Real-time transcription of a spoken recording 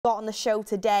Got on the show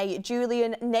today,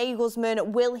 Julian Nagelsmann.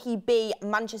 Will he be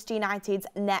Manchester United's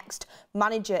next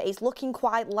manager? It's looking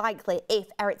quite likely, if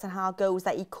Erik ten Hag goes,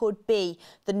 that he could be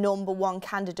the #1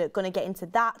 candidate. Going to get into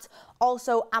that.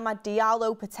 Also, Amad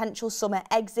Diallo, potential summer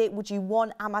exit. Would you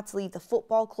want Amad to leave the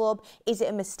football club? Is it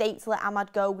a mistake to let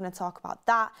Amad go? We're going to talk about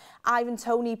that. Ivan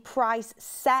Toney price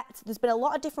set. There's been a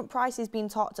lot of different prices being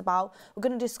talked about. We're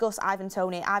going to discuss Ivan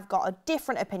Toney. I've got a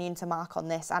different opinion to mark on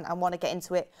this, and I want to get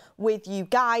into it with you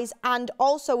guys. And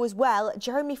also as well,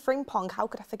 Jeremie Frimpong, how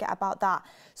could I forget about that?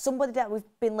 Somebody that we've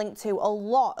been linked to a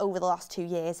lot over the last 2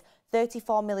 years.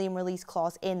 34 million release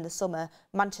clause in the summer.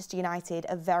 Manchester United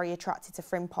are very attracted to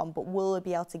Frimpong, but will we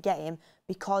be able to get him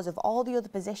because of all the other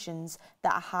positions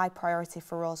that are high priority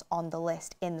for us on the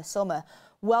list in the summer?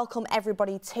 Welcome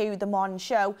everybody to the morning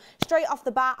show. Straight off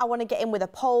the bat, I want to get in with a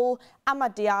poll.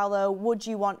 Amad Diallo, would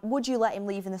you let him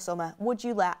leave in the summer? Would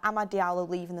you let Amad Diallo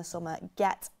leave in the summer?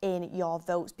 Get in your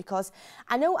votes, because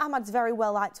I know Amad's very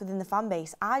well liked within the fan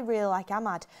base. I really like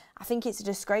Amad. I think it's a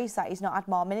disgrace that he's not had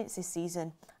more minutes this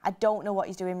season. I don't know what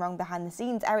he's doing wrong behind the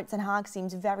scenes. Erik ten Hag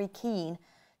seems very keen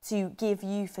to give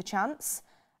youth a chance,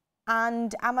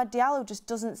 and Amad Diallo just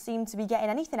doesn't seem to be getting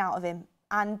anything out of him.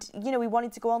 And, you know, he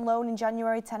wanted to go on loan in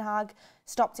January. Ten Hag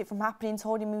stopped it from happening,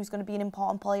 told him he was going to be an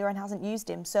important player and hasn't used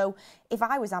him. So if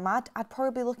I was Amad, I'd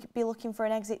probably be looking for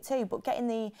an exit too. But get in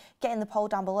the poll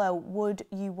down below. Would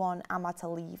you want Amad to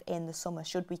leave in the summer?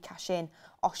 Should we cash in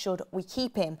or should we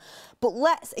keep him? But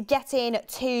let's get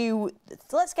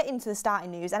into the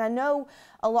starting news. And I know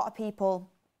a lot of people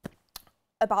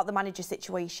about the manager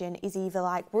situation is either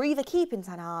like, we're either keeping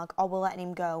Ten Hag or we're letting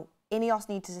him go. Ineos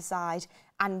need to decide,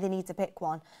 and they need to pick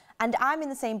one. And I'm in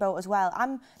the same boat as well.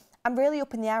 I'm really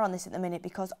up in the air on this at the minute,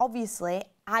 because obviously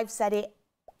I've said it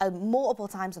multiple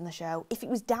times on the show. If it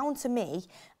was down to me,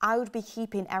 I would be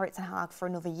keeping Erik ten Hag for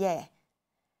another year.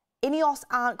 Ineos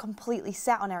aren't completely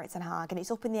set on Erik ten Hag, and it's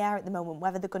up in the air at the moment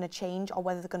whether they're going to change or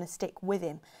whether they're going to stick with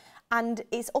him. And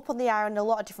it's up on the air on a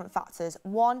lot of different factors.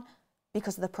 One,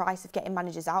 because of the price of getting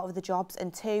managers out of the jobs,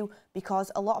 and two,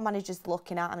 because a lot of managers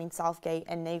looking at, Southgate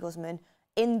and Nagelsmann,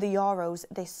 in the Euros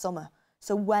this summer.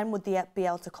 So when would they be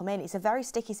able to come in? It's a very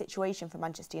sticky situation for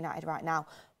Manchester United right now.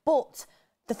 But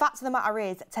the fact of the matter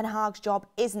is, Ten Hag's job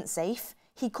isn't safe.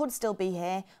 He could still be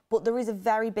here, but there is a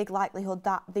very big likelihood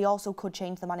that they also could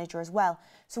change the manager as well.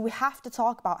 So we have to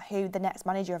talk about who the next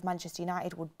manager of Manchester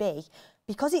United would be,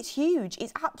 because it's huge.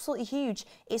 It's absolutely huge.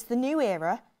 It's the new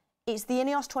era. It's the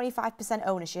Ineos 25%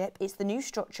 ownership, it's the new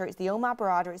structure, it's the Omar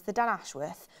Barada, it's the Dan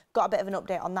Ashworth. Got a bit of an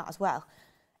update on that as well.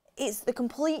 It's the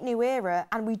complete new era,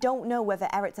 and we don't know whether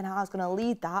Erik ten Hag is going to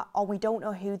lead that, or we don't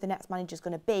know who the next manager is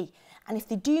going to be. And if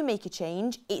they do make a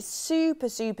change, it's super,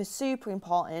 super, super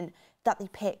important that they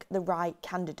pick the right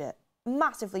candidate.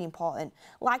 Massively important.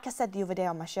 Like I said the other day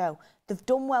on my show, they've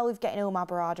done well with getting Omar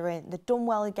Barada in, they've done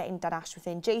well with getting Dan Ashworth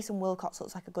in, Jason Wilcox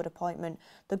looks like a good appointment,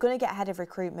 they're going to get ahead of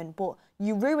recruitment, but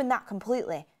you ruin that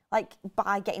completely, like,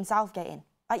 by getting Southgate in.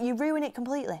 Like, you ruin it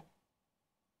completely.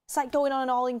 It's like going on an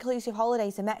all-inclusive holiday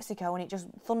to Mexico and it just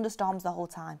thunderstorms the whole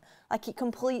time. Like, it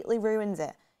completely ruins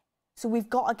it. So we've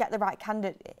got to get the right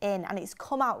candidate in, and it's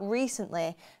come out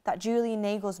recently that Julian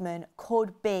Nagelsmann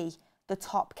could be the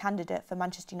top candidate for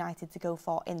Manchester United to go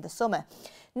for in the summer.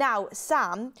 Now,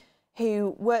 Sam,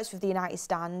 who works with the United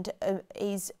Stand,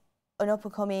 is an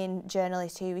up-and-coming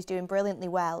journalist who is doing brilliantly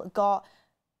well, got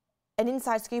an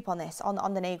inside scoop on this,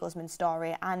 on the Nagelsmann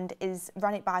story, and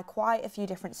ran it by quite a few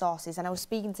different sources. And I was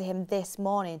speaking to him this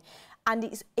morning, and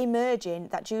it's emerging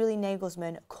that Julian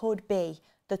Nagelsmann could be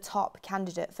the top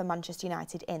candidate for Manchester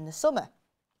United in the summer.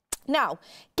 Now,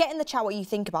 get in the chat what you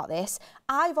think about this.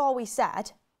 I've always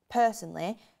said,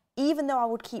 personally, even though I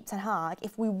would keep Ten Hag,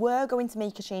 if we were going to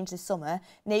make a change this summer,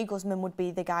 Nagelsmann would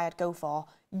be the guy I'd go for.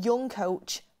 Young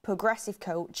coach, progressive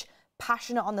coach,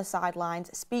 passionate on the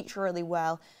sidelines, speaks really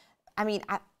well. I mean,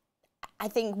 I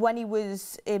think when he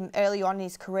was early on in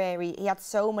his career, he had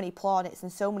so many plaudits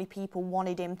and so many people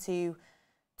wanted him to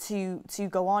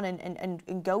go on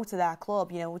and go to their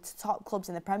club, you know, to top clubs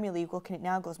in the Premier League, looking at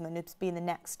Nagelsmann as being the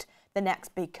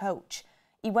next big coach.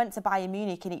 He went to Bayern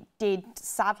Munich and it did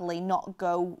sadly not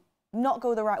go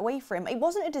the right way for him. It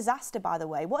wasn't a disaster, by the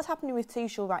way. What's happening with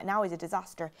Tuchel right now is a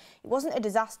disaster. It wasn't a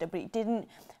disaster, but it didn't,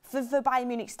 for Bayern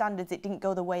Munich standards, it didn't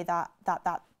go the way that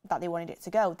they wanted it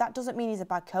to go. That doesn't mean he's a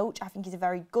bad coach. I think he's a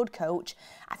very good coach.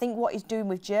 I think what he's doing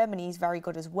with Germany is very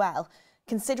good as well.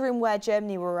 Considering where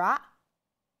Germany were at,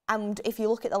 and if you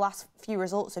look at the last few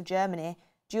results of Germany,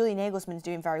 Julian Nagelsmann's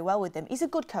doing very well with them. He's a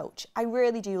good coach. I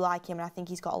really do like him, and I think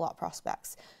he's got a lot of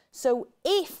prospects. So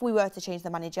if we were to change the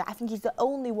manager, I think he's the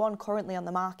only one currently on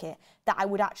the market that I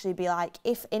would actually be like,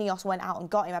 if Ineos went out and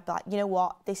got him, I'd be like, you know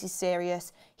what, this is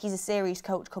serious. He's a serious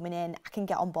coach coming in. I can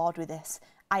get on board with this.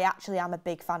 I actually am a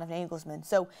big fan of Nagelsmann.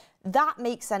 So that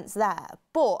makes sense there.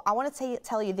 But I want to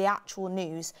tell you the actual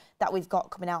news that we've got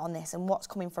coming out on this and what's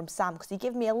coming from Sam, because he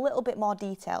gave me a little bit more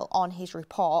detail on his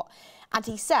report. And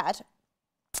he said,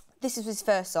 this is his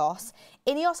first source,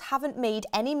 Ineos haven't made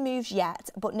any moves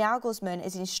yet, but Nagelsmann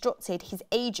has instructed his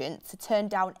agent to turn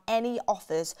down any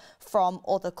offers from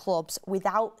other clubs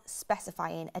without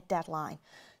specifying a deadline.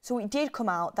 So it did come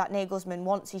out that Nagelsmann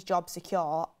wants his job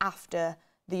secure after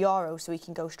the Euro so he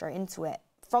can go straight into it.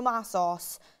 From our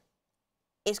source,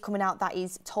 it's coming out that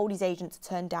he's told his agent to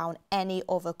turn down any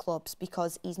other clubs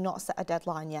because he's not set a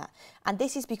deadline yet. And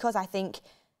this is because I think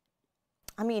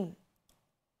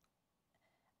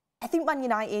Man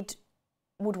United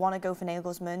would want to go for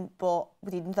Nagelsmann, but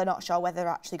they're not sure whether they're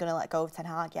actually going to let go of Ten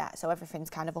Hag yet, so everything's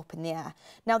kind of up in the air.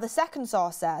 Now, the second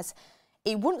source says,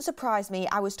 it wouldn't surprise me,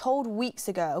 I was told weeks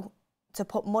ago to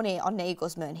put money on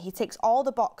Nagelsmann. He ticks all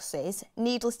the boxes.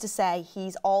 Needless to say,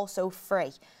 he's also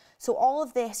free. So all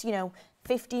of this,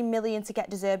 15 million to get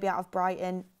De Zerbi out of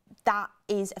Brighton, that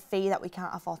is a fee that we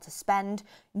can't afford to spend.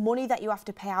 Money that you have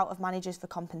to pay out of managers for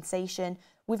compensation.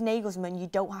 With Nagelsmann, you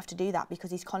don't have to do that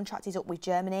because his contract is up with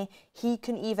Germany. He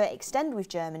can either extend with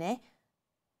Germany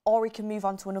or he can move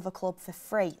on to another club for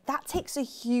free. That ticks a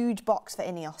huge box for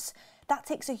Ineos. That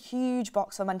ticks a huge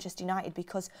box for Manchester United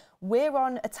because we're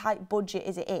on a tight budget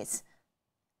as it is.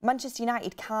 Manchester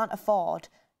United can't afford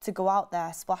to go out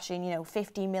there splashing,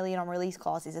 15 million on release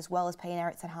clauses as well as paying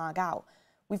Erik ten Hag out.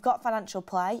 We've got financial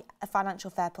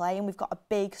fair play, and we've got a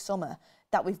big summer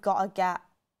that we've got to get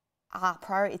our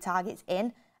priority targets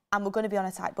in, and we're going to be on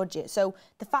a tight budget. So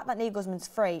the fact that Nagelsmann's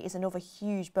free is another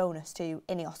huge bonus to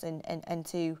Ineos and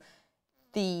to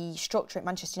the structure at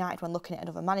Manchester United when looking at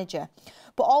another manager.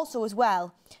 But also as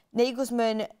well,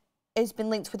 Nagelsmann has been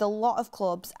linked with a lot of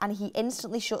clubs and he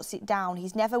instantly shuts it down.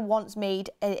 He's never once made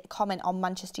a comment on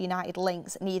Manchester United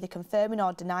links, neither confirming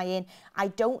or denying. I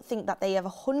don't think that they have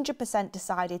 100%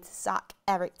 decided to sack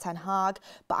Erik ten Hag,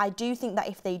 but I do think that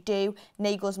if they do,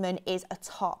 Nagelsmann is a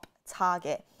top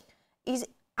target.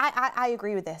 I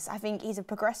agree with this. I think he's a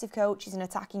progressive coach, he's an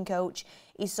attacking coach,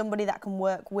 he's somebody that can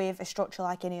work with a structure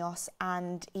like Ineos,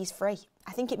 and he's free.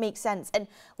 I think it makes sense. And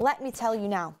let me tell you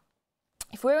now,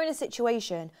 if we're in a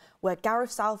situation where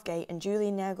Gareth Southgate and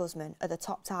Julian Nagelsmann are the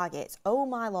top targets, oh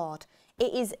my lord,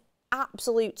 it is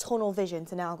absolute tunnel vision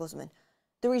to Nagelsmann.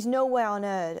 There is nowhere on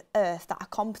earth that a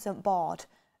competent board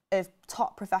of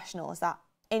top professionals that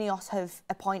Ineos have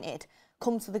appointed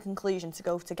come to the conclusion to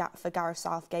go for Gareth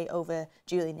Southgate over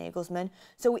Julian Nagelsmann.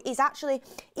 So it's actually,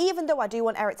 even though I do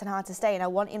want Erik ten Hag to stay and I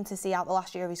want him to see out the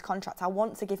last year of his contract, I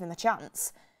want to give him a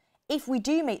chance. If we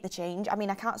do make the change,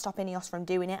 I can't stop Ineos from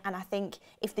doing it, and I think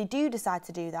if they do decide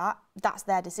to do that, that's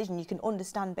their decision. You can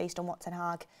understand based on what Ten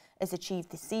Hag has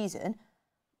achieved this season.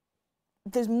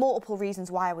 There's multiple reasons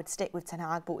why I would stick with Ten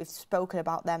Hag, but we've spoken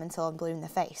about them until I'm blue in the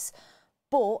face.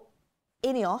 But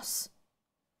Ineos,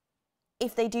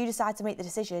 if they do decide to make the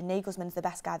decision, Nagelsmann's the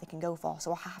best guy they can go for,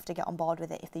 so I have to get on board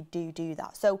with it if they do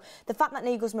that. So the fact that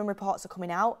Nagelsmann reports are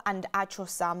coming out, and I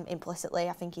trust Sam implicitly,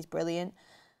 I think he's brilliant.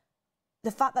 The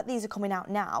fact that these are coming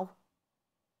out now,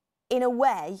 in a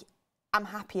way, I'm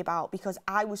happy about, because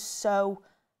I was so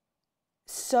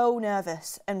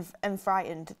nervous and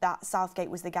frightened that Southgate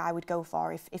was the guy I would go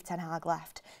for if Ten Hag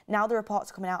left. Now the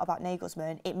reports coming out about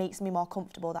Nagelsmann, it makes me more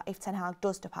comfortable that if Ten Hag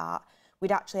does depart,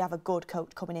 we'd actually have a good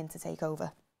coach coming in to take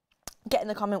over. Get in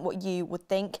the comment what you would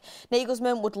think.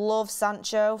 Nagelsmann would love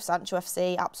Sancho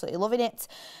FC, absolutely loving it.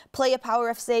 Player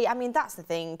Power FC, that's the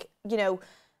thing,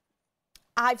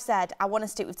 I've said I want to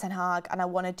stick with Ten Hag and I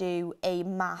want to do a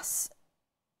mass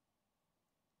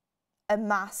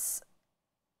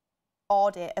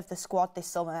audit of the squad this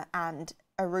summer and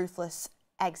a ruthless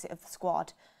exit of the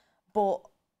squad. But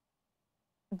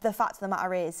the fact of the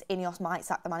matter is Ineos might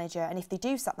sack the manager, and if they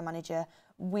do sack the manager,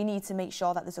 we need to make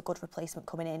sure that there's a good replacement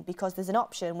coming in, because there's an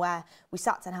option where we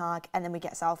sack Ten Hag and then we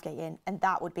get Southgate in, and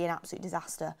that would be an absolute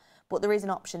disaster. But there is an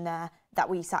option there that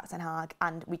we sack Ten Hag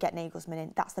and we get Nagelsmann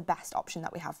in. That's the best option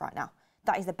that we have right now.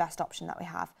 That is the best option that we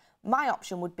have. My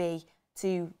option would be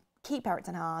to keep Erik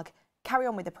ten Hag, carry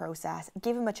on with the process,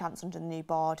 give him a chance under the new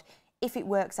board. If it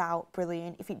works out,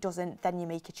 brilliant. If it doesn't, then you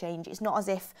make a change. It's not as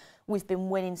if we've been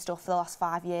winning stuff for the last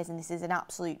 5 years and this is an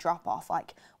absolute drop-off.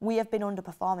 Like, we have been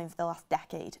underperforming for the last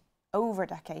decade, over a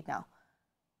decade now.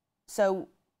 So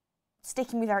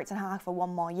sticking with Erik ten Hag for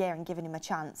one more year and giving him a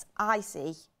chance, I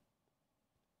see,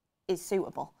 is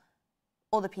suitable.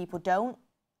 Other people don't.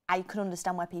 I can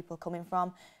understand where people are coming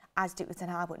from. as did with Ten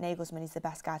Hag, but Nagelsmann is the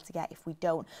best guy to get if we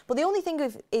don't. But the only thing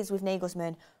is with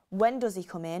Nagelsmann, when does he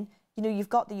come in? You know, you've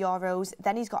got the Euros,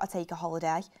 then he's got to take a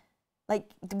holiday. Like,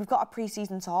 we've got a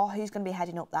pre-season tour, who's going to be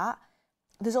heading up that?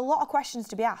 There's a lot of questions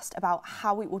to be asked about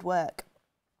how it would work.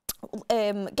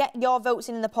 Get your votes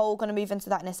in the poll. Going to move into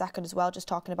that in a second as well, just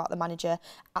talking about the manager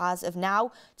as of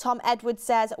now. Tom Edwards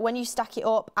says, when you stack it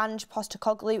up, Ange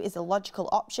Postecoglou is a logical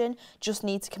option, just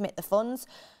need to commit the funds.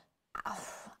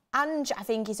 Ange, I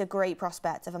think, is a great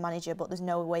prospect of a manager, but there's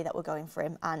no way that we're going for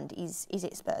him, and he's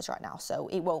at Spurs right now, so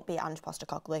it won't be Ange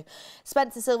Postecoglou.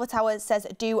 Spencer Silvertower says,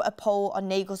 do a poll on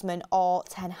Nagelsmann or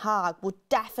Ten Hag. We'll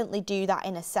definitely do that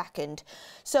in a second.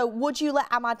 So, would you let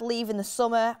Ahmad leave in the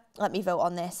summer? Let me vote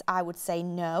on this. I would say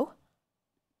no.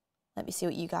 Let me see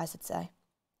what you guys would say.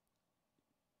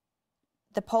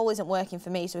 The poll isn't working for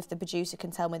me, so if the producer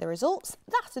can tell me the results,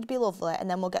 that would be lovely. And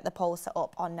then we'll get the poll set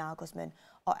up on Nagelsmann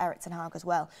or Erik ten Hag as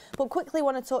well. But quickly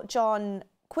want to touch on,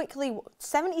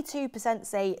 72%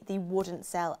 say they wouldn't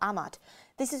sell Ahmad.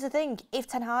 This is the thing, if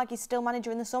Ten Hag is still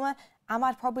manager in the summer,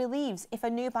 Ahmad probably leaves. If a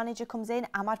new manager comes in,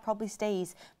 Ahmad probably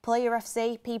stays. Player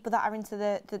FC, people that are into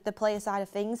the player side of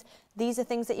things, these are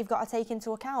things that you've got to take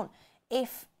into account.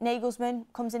 If Nagelsmann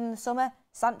comes in the summer,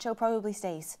 Sancho probably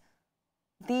stays.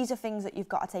 These are things that you've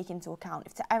got to take into account.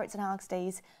 If Erik ten Hag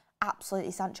stays,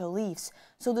 absolutely Sancho leaves.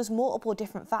 So there's multiple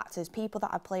different factors. People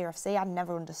that are Player FC, I've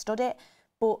never understood it.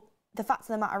 But the fact of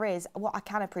the matter is, what I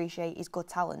can appreciate is good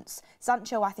talents.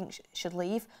 Sancho, I think, should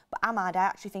leave. But Ahmad, I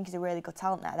actually think is a really good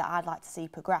talent there that I'd like to see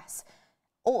progress.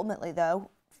 Ultimately, though,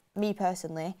 me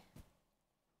personally,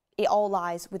 it all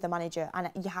lies with the manager. And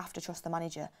you have to trust the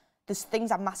manager. There's things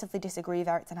I massively disagree with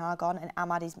Erik ten Hag on, and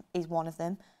Ahmad is one of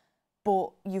them.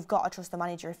 But you've got to trust the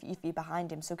manager if you're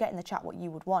behind him. So get in the chat what you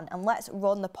would want. And let's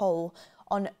run the poll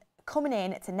on coming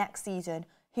in to next season.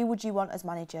 Who would you want as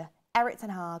manager? Erik ten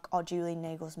Hag or Julian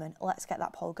Nagelsmann? Let's get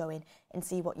that poll going and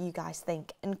see what you guys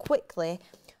think. And quickly,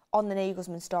 on the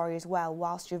Nagelsmann story as well,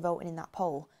 whilst you're voting in that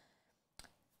poll,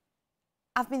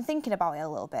 I've been thinking about it a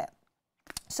little bit.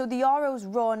 So the Euros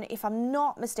run, if I'm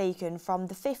not mistaken, from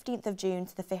the 15th of June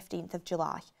to the 15th of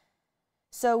July.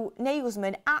 So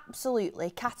Nagelsmann absolutely,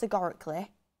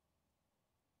 categorically,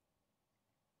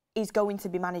 is going to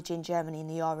be managing Germany in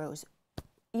the Euros.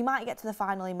 He might get to the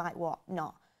final, he might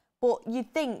not. But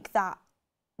you'd think that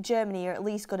Germany are at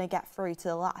least going to get through to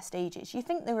the latter stages. You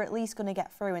think they're at least going to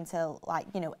get through until, like,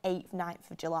 you know, 8th,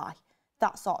 9th of July.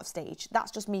 That sort of stage.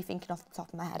 That's just me thinking off the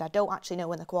top of my head. I don't actually know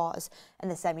when the quarters and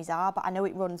the semis are, but I know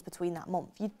it runs between that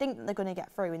month. You'd think that they're going to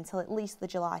get through until at least the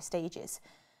July stages.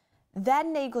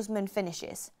 Then Nagelsmann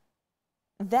finishes.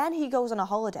 Then he goes on a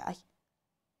holiday.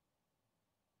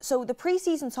 So the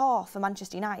pre-season tour for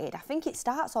Manchester United, I think it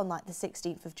starts on like the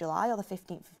 16th of July or the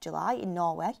 15th of July in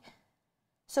Norway.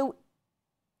 So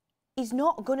he's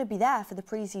not going to be there for the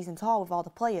pre-season tour with all the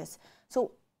players.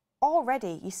 So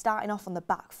already you're starting off on the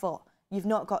back foot. You've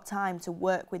not got time to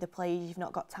work with the players. You've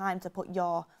not got time to put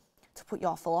your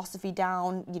philosophy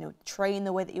down, you know, train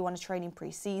the way that you want to train in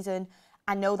pre-season.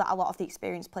 I know that a lot of the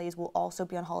experienced players will also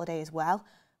be on holiday as well,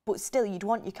 but still you'd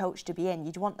want your coach to be in.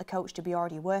 You'd want the coach to be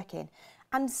already working.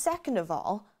 And second of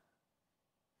all,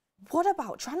 what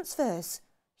about transfers?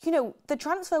 You know, the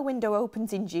transfer window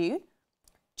opens in June.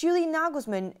 Julian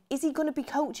Nagelsmann, is he going to be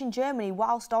coaching Germany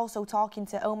whilst also talking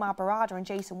to Omar Barada and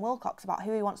Jason Wilcox about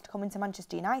who he wants to come into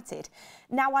Manchester United?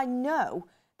 Now, I know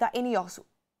that Ineos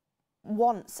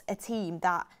wants a team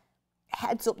that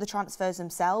heads up the transfers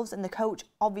themselves, and the coach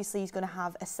obviously is going to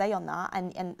have a say on that,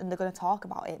 and they're going to talk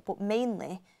about it, but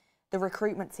mainly the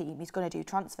recruitment team is going to do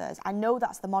transfers. I know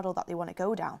that's the model that they want to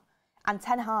go down. And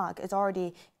Ten Hag has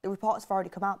already, the reports have already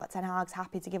come out that Ten Hag's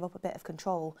happy to give up a bit of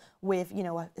control with, you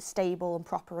know, a stable and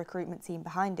proper recruitment team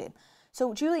behind him.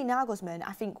 So Julian Nagelsmann,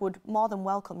 I think, would more than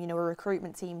welcome, you know, a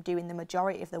recruitment team doing the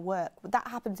majority of the work. That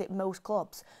happens at most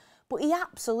clubs. But he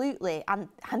absolutely,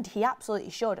 and he absolutely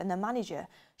should, and the manager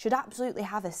should absolutely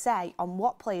have a say on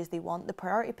what players they want, the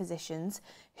priority positions,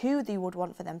 who they would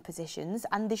want for them positions,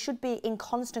 and they should be in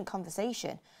constant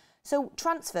conversation. So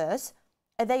transfers,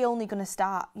 are they only going to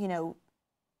start, you know,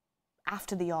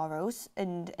 after the Euros?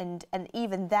 And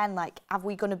even then, like,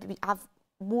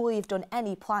 will we have done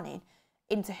any planning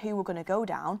into who we're going to go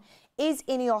down? Is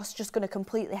Ineos just going to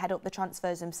completely head up the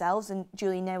transfers themselves, and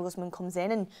Julian Nagelsmann comes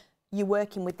in and you're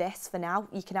working with this for now,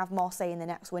 you can have more say in the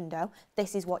next window,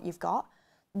 this is what you've got?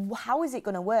 How is it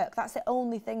going to work? That's the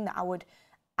only thing that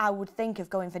I would think of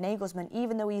going for Nagelsmann,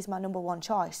 even though he's my #1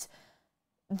 choice.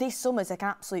 This summer's like an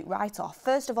absolute write-off.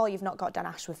 First of all, you've not got Dan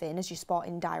Ashworth in as your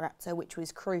sporting director, which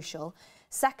was crucial.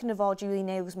 Second of all, Julian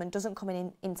Nagelsmann doesn't come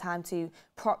in time to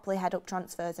properly head up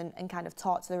transfers and kind of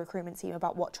talk to the recruitment team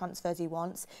about what transfers he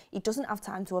wants. He doesn't have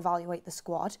time to evaluate the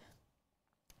squad.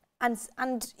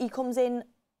 And he comes in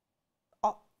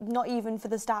not even for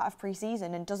the start of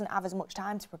pre-season and doesn't have as much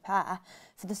time to prepare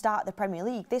for the start of the Premier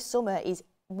League. This summer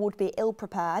would be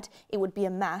ill-prepared, it would be a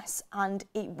mess, and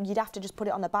you'd have to just put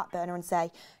it on the back burner and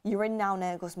say, you're in now,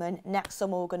 Nagelsmann, next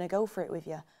summer we're going to go for it with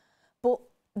you. But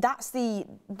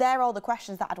they're all the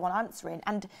questions that I'd want answering,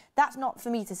 and that's not for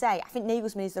me to say. I think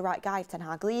Nagelsmann is the right guy if Ten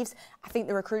Hag leaves. I think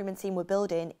the recruitment team we're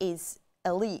building is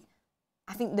elite.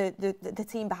 I think the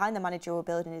team behind the manager we're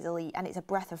building is elite, and it's a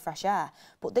breath of fresh air.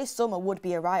 But this summer would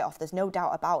be a write-off, there's no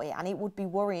doubt about it, and it would be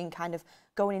worrying kind of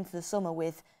going into the summer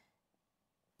with,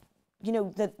 you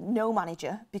know, no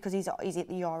manager because he's at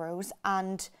the Euros,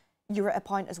 and you're at a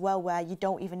point as well where you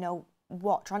don't even know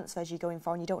what transfers you're going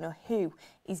for and you don't know who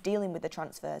is dealing with the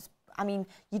transfers. I mean,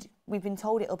 we've been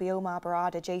told it'll be Omar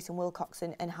Barada, Jason Wilcox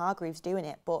and Hargreaves doing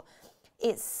it, but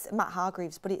it's Matt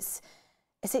Hargreaves, but it's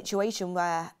a situation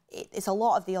where it's a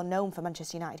lot of the unknown for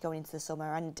Manchester United going into the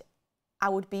summer, and I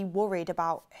would be worried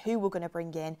about who we're going to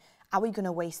bring in. Are we going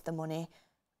to waste the money?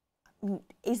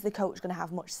 Is the coach going to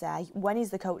have much say? When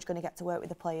is the coach going to get to work with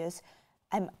the players?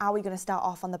 Are we going to start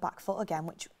off on the back foot again,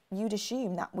 which you'd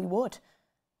assume that we would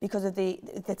because of the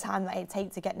time that it'd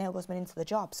take to get Nagelsmann into the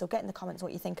job. So get in the comments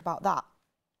what you think about that.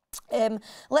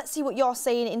 Let's see what you're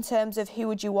saying in terms of who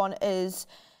would you want as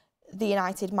the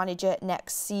United manager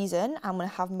next season. I'm going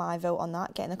to have my vote on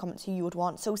that. Get in the comments who you would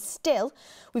want. So still,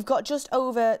 we've got just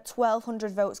over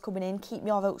 1,200 votes coming in. Keep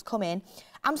your votes coming.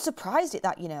 I'm surprised at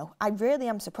that, you know. I really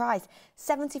am surprised.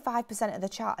 75% of the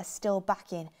chat are still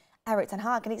backing Erik ten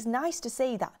Hag, and it's nice to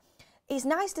see that. It's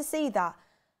nice to see that,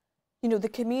 you know, the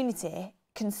community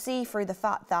can see through the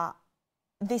fact that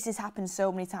this has happened so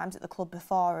many times at the club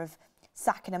before of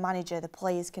sacking a manager, the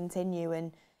players continue,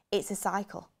 and it's a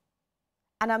cycle.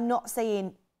 And I'm not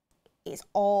saying it's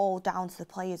all down to the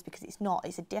players because it's not.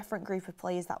 It's a different group of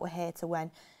players that were here to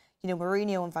when, you know,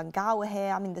 Mourinho and Van Gaal were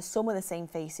here. I mean, there's some of the same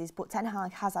faces, but Ten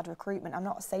Hag has had recruitment. I'm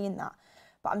not saying that.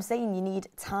 But I'm saying you need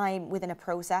time within a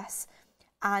process.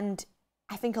 And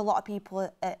I think a lot of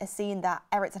people are seeing that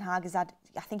Erik ten Hag has had,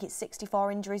 I think it's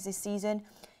 64 injuries this season.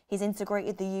 He's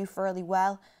integrated the youth really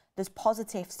well. There's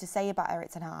positives to say about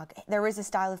Erik ten Hag. There is a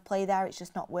style of play there, it's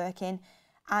just not working.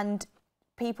 And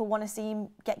people want to see him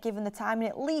get given the time and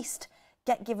at least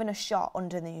get given a shot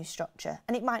under the new structure.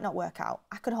 And it might not work out.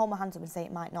 I could hold my hands up and say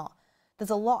it might not.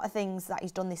 There's a lot of things that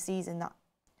he's done this season that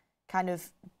kind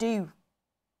of do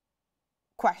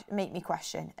make me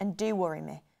question and do worry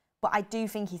me. But I do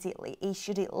think he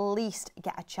should at least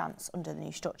get a chance under the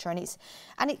new structure.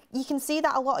 And you can see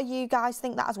that a lot of you guys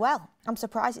think that as well. I'm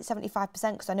surprised it's 75%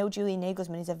 because I know Julian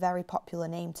Nagelsmann is a very popular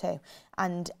name too.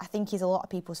 And I think he's a lot of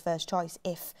people's first choice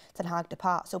if Ten Hag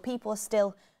departs. So people are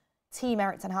still team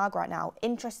Erik ten Hag right now.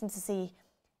 Interesting to see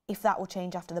if that will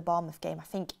change after the Bournemouth game. I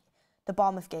think the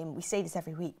Bournemouth game, we say this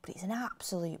every week, but it's an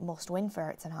absolute must-win for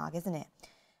Erik ten Hag, isn't it?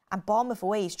 And Bournemouth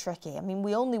away is tricky. I mean,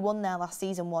 we only won there last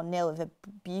season 1-0 with a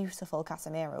beautiful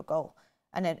Casemiro goal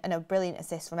and a brilliant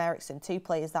assist from Eriksen, two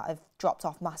players that have dropped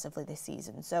off massively this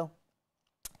season. So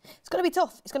it's going to be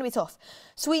tough. It's going to be tough.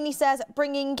 Sweeney says,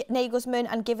 bringing Nagelsmann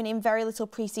and giving him very little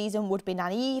pre-season would be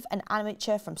naive and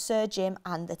amateur from Sir Jim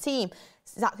and the team.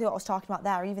 It's exactly what I was talking about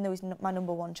there. Even though he's my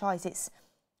number one choice, it's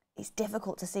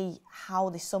difficult to see how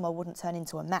this summer wouldn't turn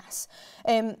into a mess.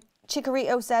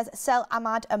 Chikorito says, sell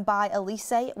Ahmad and buy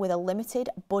Elise with a limited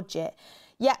budget.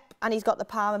 Yep, and he's got the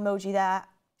palm emoji there.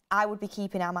 I would be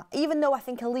keeping Ahmad, even though I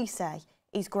think Elise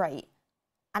is great.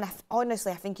 And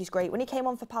honestly, I think he's great. When he came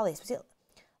on for Palace, was it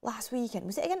last weekend?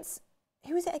 Was it against,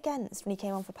 who was it against when he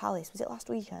came on for Palace? Was it last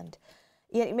weekend?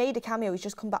 Yeah, he made a cameo. He's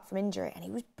just come back from injury, and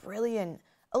he was brilliant.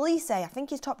 Elise, I think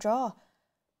he's top draw.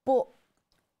 But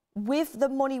with the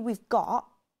money we've got,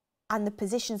 and the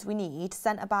positions we need,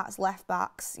 centre-backs,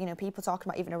 left-backs, you know, people talking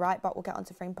about even a right-back, we'll get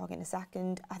onto Frimpong in a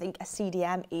second. I think a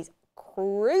CDM is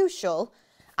crucial,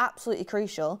 absolutely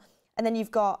crucial. And then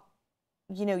you've got,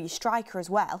 you know, your striker as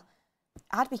well.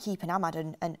 I'd be keeping Ahmad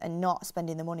and not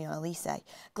spending the money on Elise.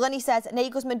 Glennie says,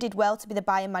 Nagelsmann did well to be the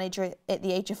Bayern manager at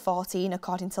the age of 14,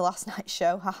 according to last night's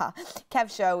show. Haha.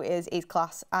 Kev's show is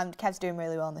class, and Kev's doing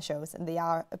really well on the shows, and they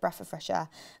are a breath of fresh air.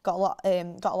 Got a lot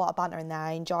of banter in there.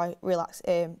 I enjoy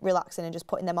relaxing and just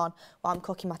putting them on while I'm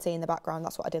cooking my tea in the background.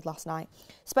 That's what I did last night.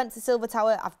 Spencer Silver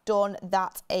Tower, I've done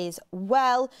that as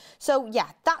well. So yeah,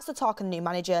 that's the talk of the new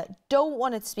manager. Don't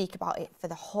want to speak about it for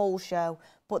the whole show,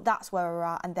 but that's where we're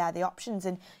at, and they're the options.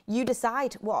 And you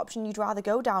decide what option you'd rather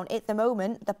go down. At the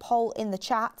moment, the poll in the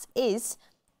chat is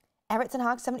Erik ten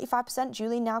Hag 75%,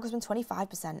 Julian Nagelsmann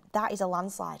 25%. That is a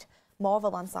landslide. More of a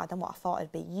landslide than what I thought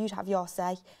it'd be. You'd have your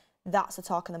say. That's the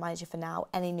talk on the manager for now.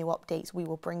 Any new updates, we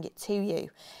will bring it to you.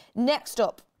 Next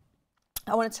up,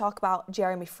 I want to talk about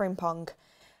Jeremie Frimpong.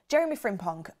 Jeremie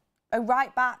Frimpong, a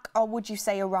right back, or would you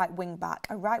say a right wing back?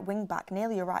 A right wing back,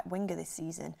 nearly a right winger this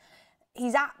season.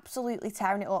 He's absolutely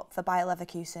tearing it up for Bayer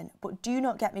Leverkusen, but do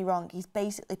not get me wrong, he's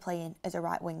basically playing as a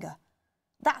right winger.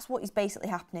 That's what is basically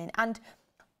happening. And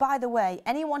by the way,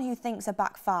 anyone who thinks a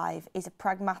back five is a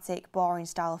pragmatic, boring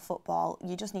style of football,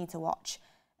 you just need to watch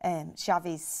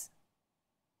Xavi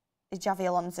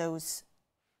Alonso's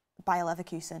Bayer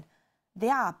Leverkusen. They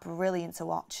are brilliant to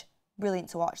watch. Brilliant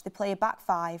to watch. They play a back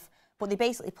five, but they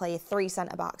basically play 3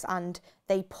 centre-backs and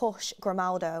they push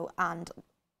Grimaldo and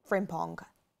Frimpong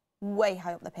way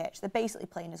high up the pitch. They're basically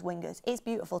playing as wingers. It's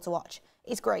beautiful to watch.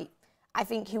 It's great. I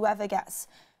think whoever gets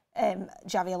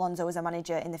Xavi Alonso as a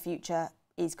manager in the future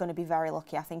is going to be very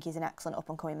lucky. I think he's an excellent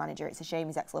up-and-coming manager. It's a shame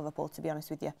he's ex-Liverpool, to be honest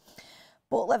with you.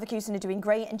 But Leverkusen are doing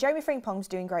great, and Jeremie Frimpong's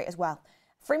doing great as well.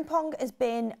 Frimpong has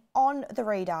been on the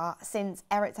radar since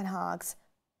Erik ten Hag's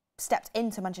stepped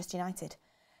into Manchester United.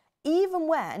 Even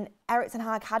when Erik ten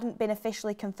Hag hadn't been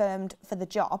officially confirmed for the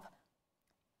job,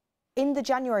 in the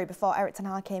January before Erik ten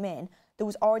Hag came in, there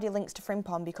was already links to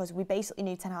Frimpong because we basically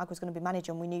knew ten Hag was going to be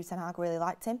manager and we knew ten Hag really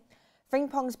liked him.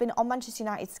 Frimpong's been on Manchester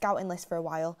United's scouting list for a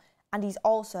while and he's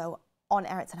also on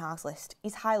Erik ten Hag's list.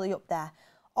 He's highly up there.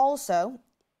 Also,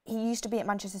 he used to be at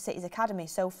Manchester City's academy,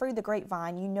 so through the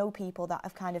grapevine, you know people that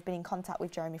have kind of been in contact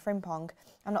with Jeremie Frimpong.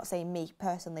 I'm not saying me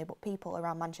personally, but people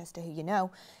around Manchester who you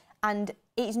know. And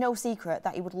it's no secret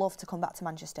that he would love to come back to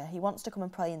Manchester. He wants to come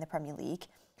and play in the Premier League,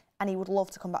 and he would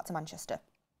love to come back to Manchester.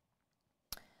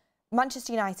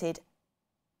 Manchester United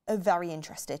are very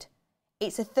interested.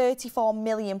 It's a £34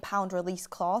 million release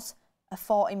clause, a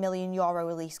 €40 million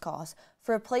release clause.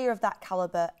 For a player of that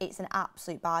calibre, it's an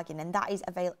absolute bargain, and that is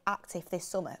active this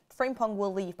summer. Frimpong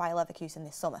will leave Bayer Leverkusen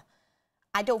this summer.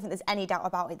 I don't think there's any doubt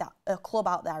about it that a club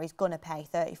out there is going to pay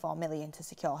 £34 million to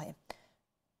secure him.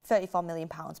 £34 million,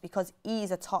 because he's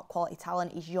a top quality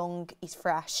talent, he's young, he's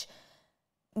fresh.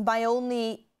 My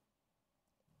only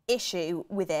issue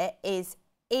with it is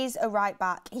a right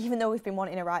back, even though we've been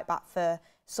wanting a right back for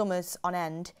summers on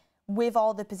end, with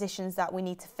all the positions that we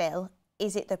need to fill,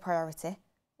 is it the priority?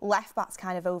 Left back's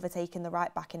kind of overtaken the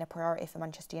right back in a priority for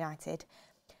Manchester United.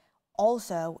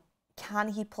 Also, can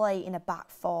he play in a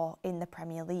back four in the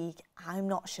Premier League? I'm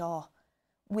not sure.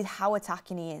 With how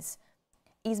attacking he is.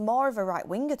 He's more of a right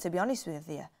winger, to be honest with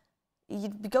you.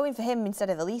 You'd be going for him instead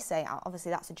of Elise.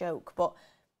 Obviously, that's a joke. But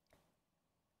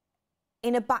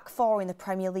in a back four in the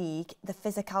Premier League, the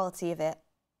physicality of it,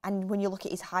 and when you look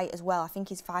at his height as well, I think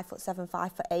he's 5'7",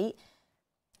 5'8".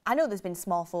 I know there's been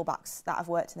small fullbacks that have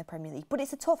worked in the Premier League, but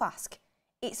it's a tough ask.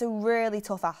 It's a really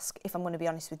tough ask, if I'm going to be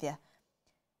honest with you.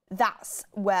 That's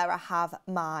where I have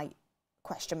my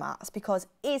question marks, because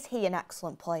is he an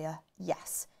excellent player?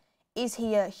 Yes. Is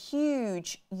he a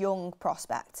huge young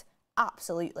prospect?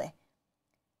 Absolutely.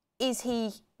 Is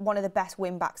he one of the best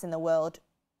wing-backs in the world?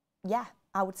 Yeah,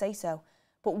 I would say so.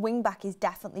 But wing-back is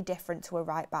definitely different to a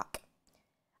right-back.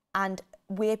 And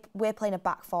we're playing a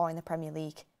back four in the Premier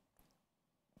League.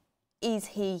 Is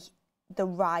he the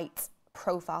right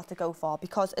profile to go for?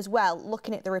 Because as well,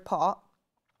 looking at the report,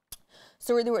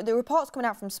 so the report's coming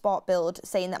out from Sport Bild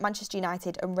saying that Manchester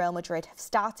United and Real Madrid have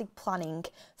started planning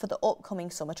for the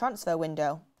upcoming summer transfer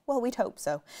window. Well, we'd hope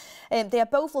so. They are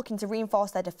both looking to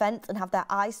reinforce their defence and have their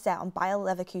eyes set on Bayer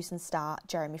Leverkusen star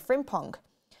Jeremie Frimpong.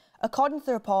 According to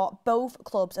the report, both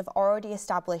clubs have already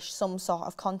established some sort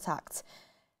of contact.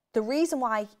 The reason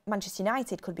why Manchester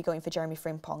United could be going for Jeremie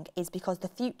Frimpong is because the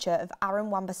future of Aaron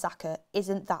Wan-Bissaka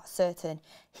isn't that certain.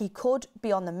 He could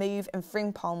be on the move and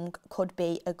Frimpong could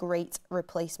be a great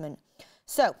replacement.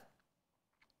 So,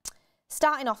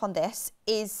 starting off on this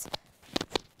is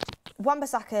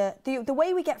Wan-Bissaka. The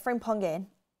way we get Frimpong in,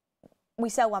 we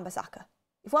sell Wan-Bissaka.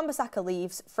 If Wan-Bissaka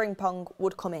leaves, Frimpong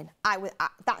would come in.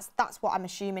 That's what I'm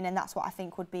assuming, and that's what I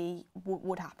think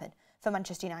would happen for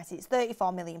Manchester United. It's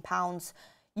 £34 million.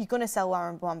 You're going to sell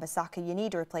Wan-Bissaka, you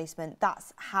need a replacement.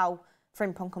 That's how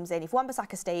Frimpong comes in. If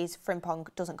Wan-Bissaka stays, Frimpong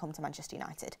doesn't come to Manchester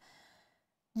United.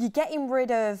 You're getting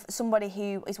rid of somebody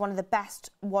who is one of the best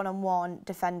one-on-one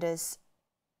defenders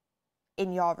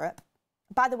in Europe.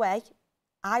 By the way,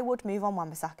 I would move on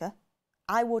Wan-Bissaka.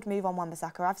 I would move on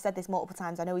Wan-Bissaka. I've said this multiple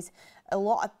times. I know a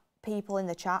lot of people in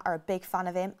the chat are a big fan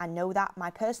of him. I know that. My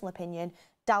personal opinion,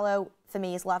 Dalot, for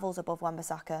me, is levels above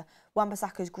Wan-Bissaka.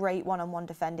 Wan-Bissaka's great one-on-one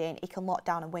defending. He can lock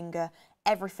down a winger.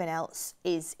 Everything else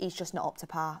is just not up to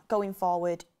par. Going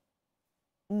forward,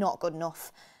 not good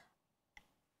enough.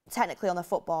 technically on the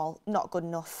football, not good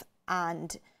enough,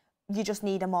 and you just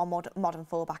need a more modern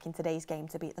fullback in today's game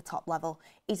to be at the top level.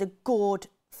 He's a good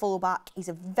fullback. He's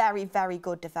a very, very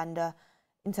good defender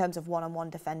in terms of one-on-one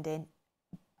defending.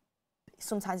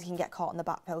 Sometimes he can get caught on the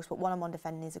back post, but one-on-one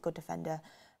defending is a good defender.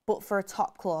 But for a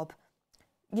top club,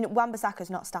 you know, Wan-Bissaka's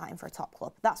not starting for a top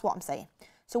club. That's what I'm saying.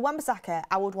 So Wan-Bissaka,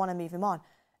 I would want to move him on.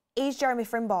 Is Jeremie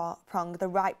Frimpong the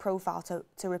right profile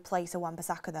to replace a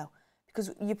Wan-Bissaka, though?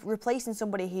 Because you're replacing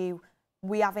somebody who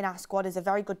we have in our squad as a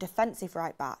very good defensive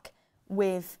right back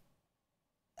with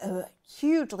a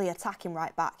hugely attacking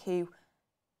right back who,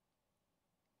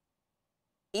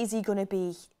 is he going to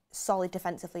be solid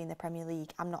defensively in the Premier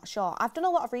League? I'm not sure. I've done a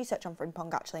lot of research on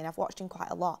Frimpong actually, and I've watched him quite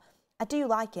a lot. I do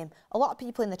like him. A lot of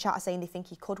people in the chat are saying they think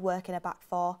he could work in a back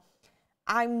four.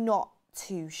 I'm not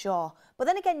too sure. But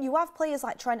then again, you have players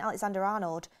like Trent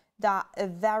Alexander-Arnold that are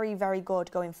very, very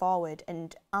good going forward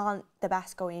and aren't the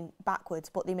best going backwards,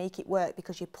 but they make it work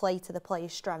because you play to the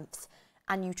players' strengths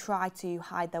and you try to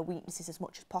hide their weaknesses as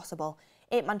much as possible.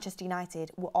 At Manchester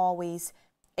United, we're always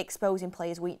exposing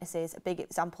players' weaknesses. A big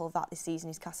example of that this season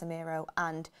is Casemiro,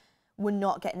 and we're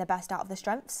not getting the best out of the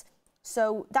strengths.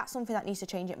 So that's something that needs to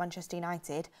change at Manchester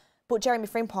United. But Jeremie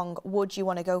Frimpong, would you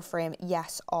want to go for him,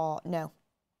 yes or no?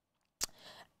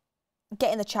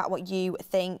 Get in the chat what you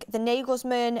think. The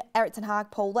Nagelsmann, Erik ten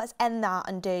Hag poll, let's end that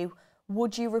and do,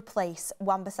 would you replace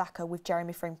Wan-Bissaka with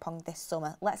Jeremie Frimpong this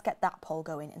summer? Let's get that poll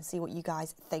going and see what you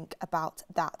guys think about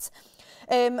that.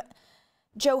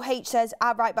 Joe H says,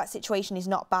 our right-back situation is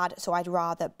not bad, so I'd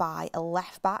rather buy a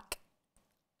left-back.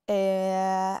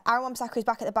 Aaron Wan-Bissaka is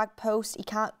back at the back post. He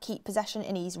can't keep possession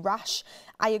and he's rash.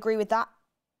 I agree with that.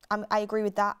 I agree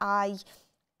with that.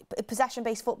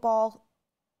 Possession-based football,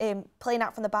 playing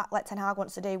out from the back, like Ten Hag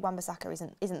wants to do,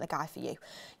 Wan-Bissaka isn't the guy for you.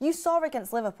 You saw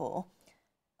against Liverpool,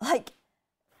 like,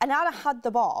 Onana had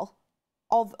the ball,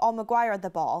 or Maguire had the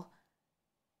ball.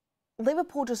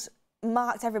 Liverpool just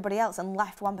marked everybody else and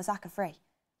left Wan-Bissaka free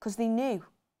because they knew,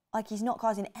 like, he's not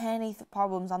causing any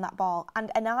problems on that ball.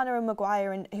 And Onana and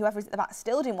Maguire and whoever's at the back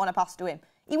still didn't want to pass to him.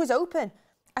 He was open.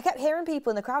 I kept hearing people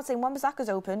in the crowd saying Wan-Bissaka's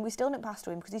open. We still didn't pass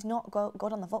to him because he's not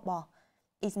good on the football.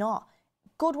 He's not.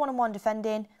 Good one-on-one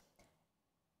defending.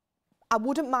 I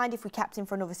wouldn't mind if we kept him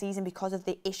for another season because of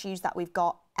the issues that we've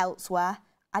got elsewhere.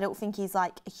 I don't think he's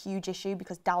like a huge issue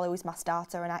because Dalot is my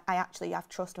starter and I actually have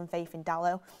trust and faith in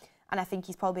Dalot. And I think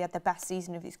he's probably had the best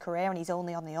season of his career and he's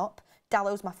only on the up.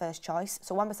 Dalot's my first choice.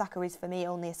 So Wan-Bissaka is, for me,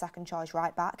 only a second choice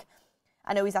right back.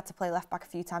 I know he's had to play left back a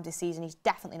few times this season. He's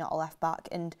definitely not a left back,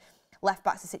 and left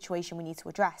back's a situation we need to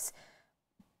address.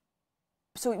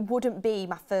 So it wouldn't be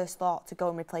my first thought to go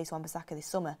and replace Wan-Bissaka this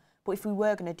summer. But if we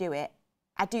were going to do it,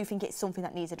 I do think it's something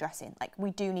that needs addressing. Like,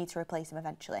 we do need to replace him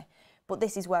eventually. But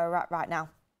this is where we're at right now.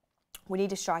 We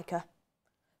need a striker.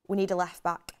 We need a left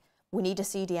back. We need a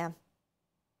CDM.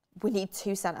 We need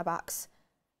two centre-backs.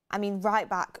 I mean, right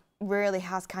back really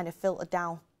has kind of filtered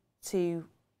down to...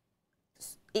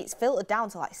 It's filtered down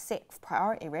to, like, 6th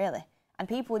priority, really. And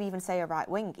people would even say a right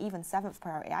wing, even 7th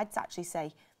priority. I'd actually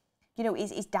say, you know,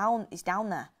 is down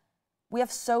there. We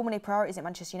have so many priorities at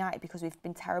Manchester United because we've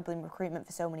been terrible in recruitment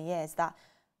for so many years that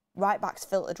right back's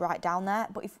filtered right down there.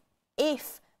 But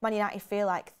if Man United feel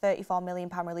like £34 million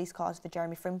release clause for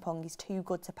Jeremie Frimpong is too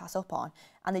good to pass up on,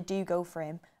 and they do go for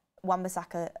him,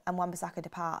 Wan-Bissaka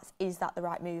departs, is that the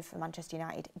right move for Manchester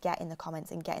United? Get in the comments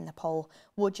and get in the poll.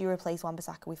 Would you replace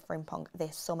Wan-Bissaka with Frimpong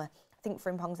this summer? I think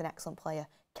Frimpong's an excellent player.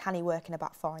 Can he work in a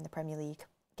back four in the Premier League?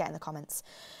 Get in the comments.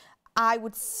 I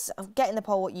would get in the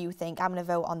poll what you think. I'm going to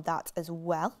vote on that as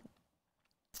well.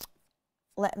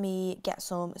 Let me get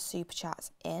some super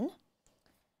chats in.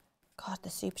 God, the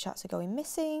super chats are going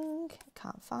missing.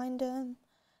 Can't find them.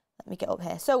 Let me get up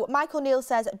here. So Michael Neal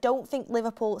says, don't think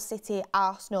Liverpool, City,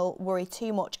 Arsenal worry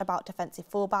too much about defensive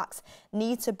fullbacks.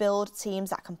 Need to build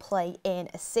teams that can play in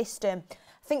a system.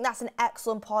 I think that's an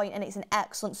excellent point and it's an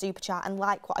excellent super chat. And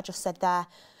like what I just said there,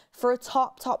 for a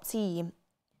top team,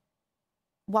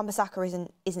 Wan-Bissaka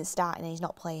isn't starting and he's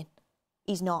not playing.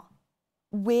 He's not.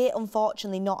 We're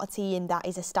unfortunately not a team that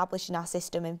is establishing our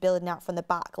system and building out from the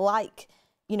back like,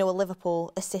 you know, a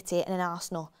Liverpool, a City and an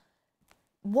Arsenal.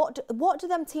 What do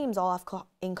them teams all have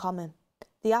in common?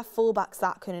 They have fullbacks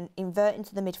that can invert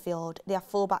into the midfield. They have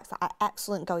fullbacks that are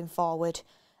excellent going forward.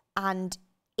 And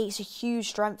it's a huge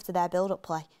strength to their build-up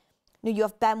play. You know, you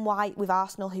have Ben White with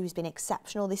Arsenal, who's been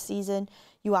exceptional this season.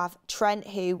 You have Trent,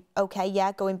 who, okay,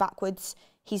 yeah, going backwards,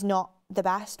 he's not the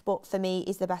best, but for me,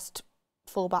 is the best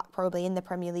fullback probably in the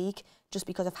Premier League, just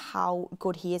because of how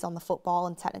good he is on the football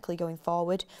and technically going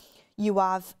forward. You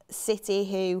have City,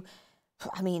 who,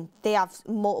 I mean, they have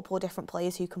multiple different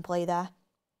players who can play there.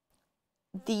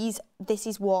 this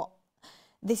is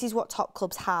what top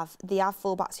clubs have. They have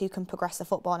fullbacks who can progress the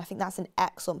football, and I think that's an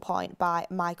excellent point by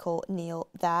Michael Neal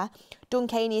there.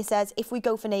 Duncania says, if we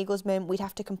go for Nagelsmann, we'd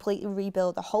have to completely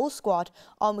rebuild the whole squad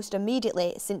almost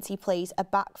immediately, since he plays a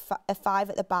five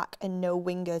at the back and no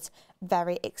wingers.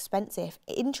 Very expensive.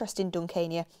 Interesting,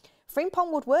 Duncania.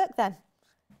 Frimpong would work then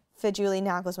for Julian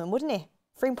Nagelsmann, wouldn't he?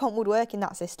 Frimpong would work in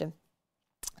that system.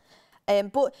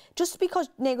 But just because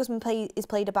Nagelsmann has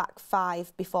played a back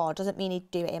five before doesn't mean he'd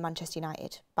do it in Manchester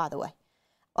United, by the way.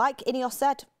 Like Ineos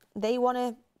said, they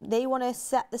want to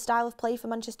set the style of play for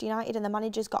Manchester United, and the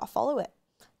manager's got to follow it.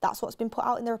 That's what's been put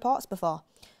out in the reports before.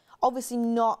 Obviously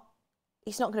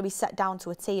it's not going to be set down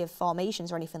to a T of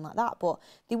formations or anything like that, but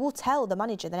they will tell the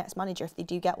manager, the next manager, if they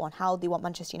do get one, how they want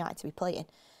Manchester United to be playing.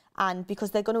 And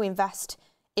because they're going to invest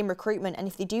in recruitment, and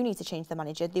if they do need to change the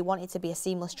manager, they want it to be a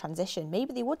seamless transition.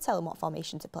 Maybe they would tell them what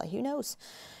formation to play, who knows.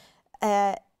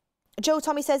 Joe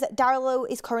Tommy says that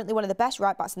Dalot is currently one of the best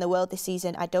right-backs in the world this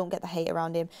season. I don't get the hate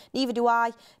around him. Neither do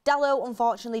I. Dalot,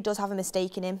 unfortunately, does have a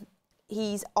mistake in him.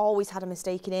 He's always had a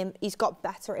mistake in him. He's got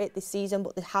better at it this season,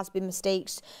 but there has been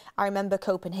mistakes. I remember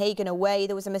Copenhagen away,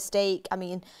 there was a mistake. I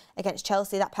mean, against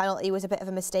Chelsea, that penalty was a bit of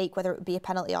a mistake, whether it would be a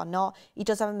penalty or not. He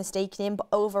does have a mistake in him, but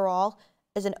overall,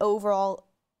 as an overall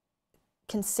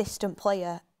consistent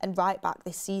player and right back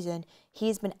this season,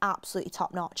 he's been absolutely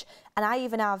top notch. And I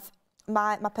even have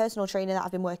my personal trainer that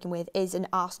I've been working with is an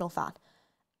Arsenal fan,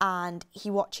 and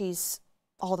he watches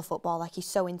all the football, like he's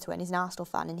so into it, and he's an Arsenal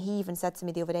fan. And he even said to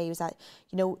me the other day, he was like,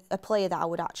 you know, a player that I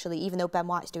would actually, even though Ben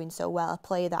White's doing so well, a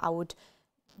player that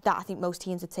I think most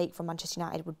teams would take from Manchester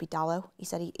United would be Dalot. He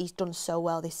said he's done so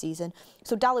well this season.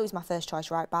 So Dalot is my first choice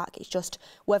right back. It's just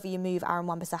whether you move Aaron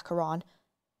Wan-Bissaka on,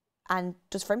 and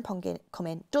does Frimpong come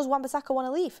in? Does Wan-Bissaka want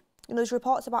to leave? You know, there's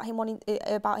reports about him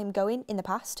going in the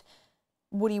past.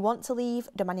 Would he want to leave?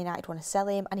 Do Man United want to sell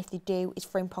him? And if they do, is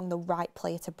Frimpong the right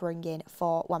player to bring in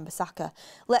for Wan-Bissaka?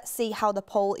 Let's see how the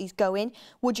poll is going.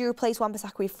 Would you replace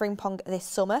Wan-Bissaka with Frimpong this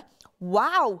summer?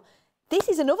 Wow! This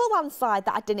is another landslide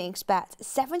that I didn't expect.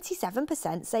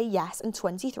 77% say yes and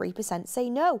 23% say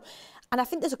no. And I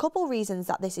think there's a couple of reasons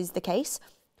that this is the case.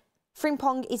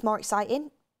 Frimpong is more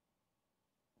exciting.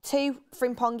 2,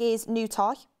 Frimpong is new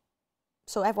toy,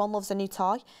 so everyone loves a new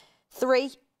toy.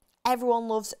 3, everyone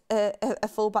loves a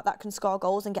fullback that can score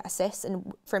goals and get assists,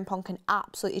 and Frimpong can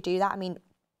absolutely do that. I mean,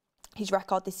 his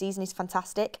record this season is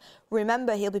fantastic.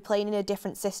 Remember, he'll be playing in a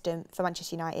different system for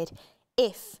Manchester United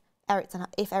if Erik ten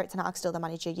Hag's still the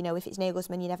manager. You know, if it's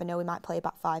Nagelsmann, you never know, he might play a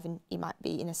back five and he might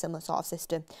be in a similar sort of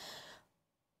system.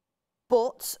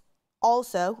 But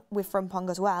also with Frimpong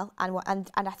as well,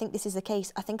 and I think this is the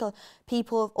case. I think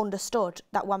people have understood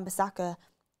that Wan-Bissaka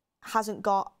hasn't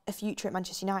got a future at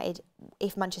Manchester United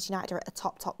if Manchester United are at a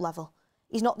top level.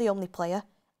 He's not the only player.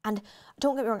 And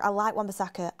don't get me wrong, I like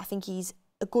Wan-Bissaka. I think he's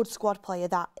a good squad player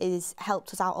that has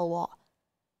helped us out a lot.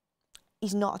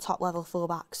 He's not a top level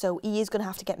fullback, so he is going to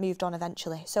have to get moved on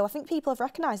eventually. So I think people have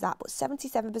recognised that, but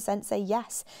 77% say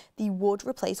yes, they would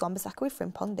replace Wan-Bissaka with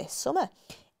Frimpong this summer.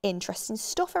 Interesting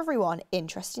stuff, everyone.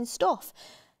 Interesting stuff.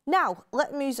 Now,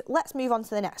 let's move on to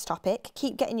the next topic.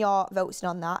 Keep getting your votes in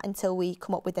on that until we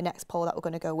come up with the next poll that we're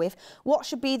going to go with. What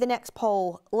should be the next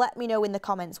poll? Let me know in the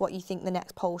comments what you think the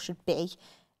next poll should be.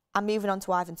 I'm moving on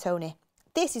to Ivan Toney.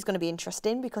 This is going to be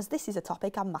interesting because this is a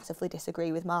topic I massively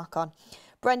disagree with Mark on.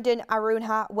 Brendan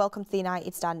Arunha, welcome to the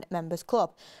United Stand Members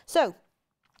Club. So,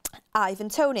 Ivan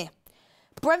Toney.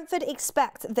 Brentford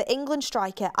expect the England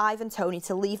striker Ivan Toney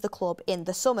to leave the club in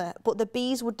the summer, but the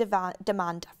Bees would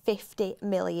demand £50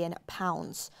 million.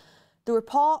 The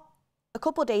report a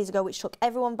couple of days ago, which took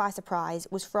everyone by surprise,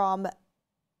 was from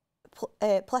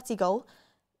Pletigol,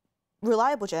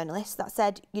 reliable journalist, that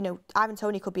said, you know, Ivan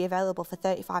Toney could be available for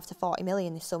 35 to 40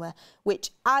 million this summer,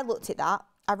 which I looked at that,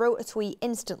 I wrote a tweet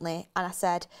instantly and I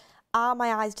said, are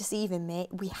my eyes deceiving me?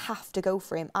 We have to go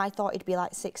for him. I thought it'd be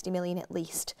like 60 million at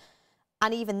least.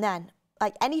 And even then,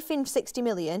 like anything 60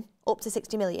 million, up to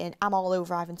 60 million, I'm all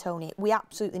over Ivan Toney. We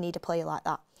absolutely need a player like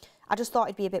that. I just thought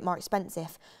it'd be a bit more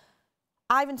expensive.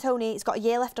 Ivan Toney, he's got a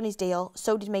year left on his deal.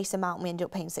 So did Mason Mount. We ended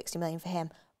up paying 60 million for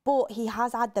him. But he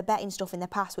has had the betting stuff in the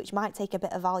past, which might take a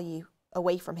bit of value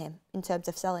away from him in terms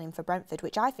of selling him for Brentford,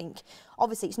 which I think,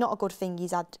 obviously, it's not a good thing.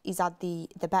 He's had the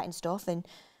betting stuff, and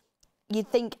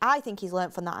I think he's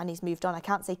learnt from that and he's moved on. I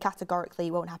can't say categorically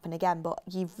it won't happen again, but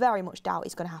you very much doubt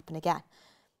it's going to happen again.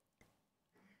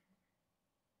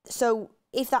 So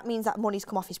if that means that money's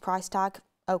come off his price tag,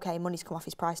 okay, money's come off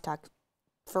his price tag.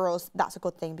 For us, that's a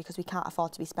good thing because we can't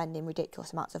afford to be spending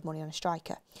ridiculous amounts of money on a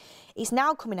striker. It's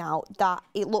now coming out that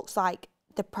it looks like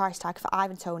the price tag for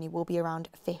Ivan Toney will be around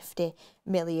 £50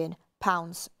 million.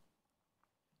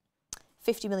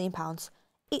 £50 million.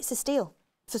 It's a steal.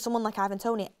 For someone like Ivan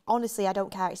Toney, honestly, I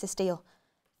don't care, it's a steal.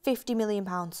 £50 million.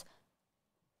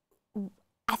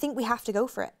 I think we have to go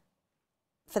for it.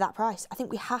 For that price. I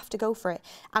think we have to go for it.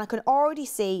 And I can already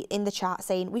see in the chat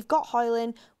saying, we've got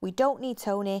Højlund, we don't need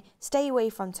Toney, stay away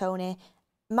from Toney.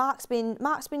 Mark's been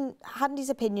had his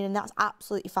opinion, and that's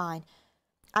absolutely fine.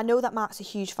 I know that Mark's a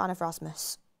huge fan of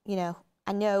Rasmus. You know,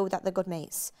 I know that they're good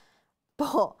mates.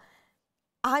 But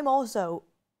I'm also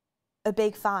a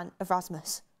big fan of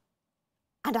Rasmus.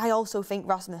 And I also think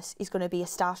Rasmus is going to be a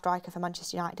star striker for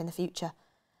Manchester United in the future.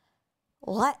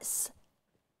 Let's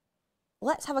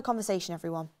have a conversation,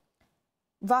 everyone.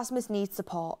 Rasmus needs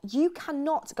support. You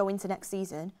cannot go into next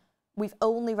season with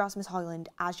only Rasmus Højlund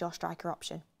as your striker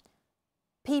option.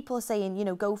 People are saying, you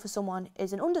know, go for someone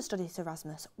as an understudy to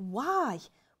Rasmus. Why?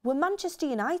 We're Manchester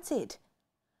United.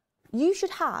 You should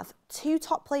have 2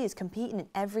 top players competing in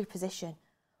every position.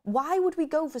 Why would we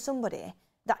go for somebody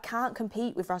that can't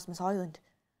compete with Rasmus Højlund?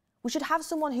 We should have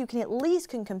someone who at least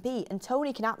can compete, and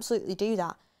Toney can absolutely do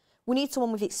that. We need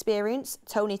someone with experience.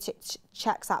 Toney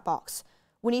checks that box.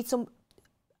 We need some.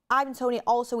 Ivan Toney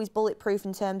also is bulletproof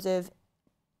in terms of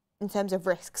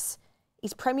risks.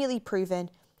 He's Premier League proven.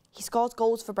 He scores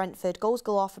goals for Brentford, goals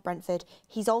galore for Brentford.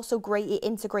 He's also great at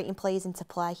integrating players into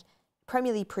play.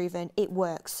 Premier League proven, it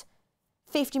works.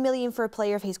 50 million for a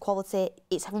player of his quality,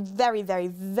 it's very, very,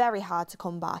 very hard to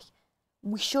come by.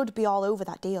 We should be all over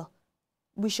that deal.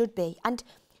 We should be. And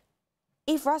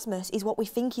if Rasmus is what we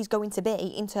think he's going to be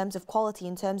in terms of quality,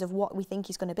 in terms of what we think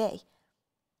he's going to be,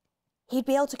 he'd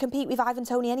be able to compete with Ivan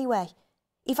Toney anyway.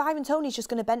 If Ivan Toney's just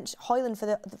going to bench Højlund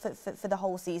for the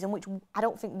whole season, which I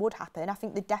don't think would happen, I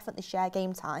think they definitely share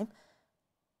game time,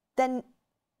 then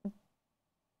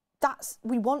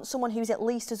we want someone who's at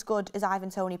least as good as Ivan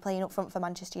Toney playing up front for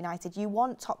Manchester United. You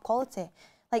want top quality.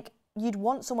 Like, you'd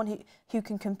want someone who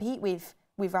can compete with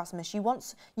Rasmus. You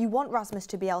want Rasmus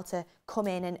to be able to come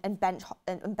in and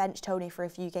bench Toney for a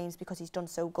few games because he's done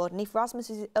so good. And if Rasmus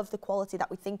is of the quality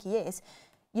that we think he is,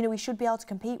 you know, we should be able to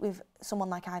compete with someone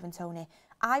like Ivan Toney.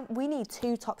 We need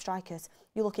 2 top strikers.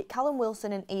 You look at Callum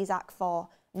Wilson and Isak for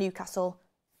Newcastle.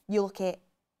 You look at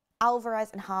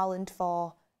Alvarez and Haaland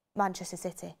for Manchester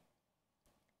City.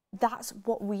 That's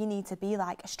what we need to be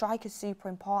like. A striker's super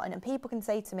important. And people can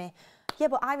say to me, yeah,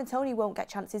 but Ivan Toney won't get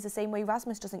chances the same way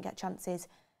Rasmus doesn't get chances.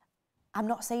 I'm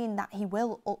not saying that he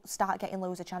will start getting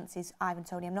loads of chances, Ivan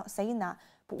Toney. I'm not saying that.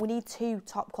 But we need 2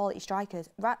 top quality strikers.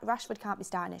 Rashford can't be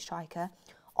starting at striker.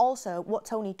 Also, what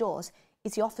Toney does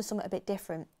is he offers something a bit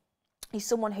different. He's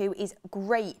someone who is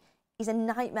great. He's a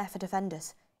nightmare for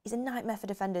defenders.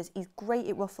 He's great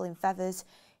at ruffling feathers.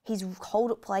 His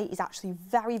hold-up play is actually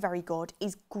very, very good.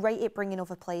 He's great at bringing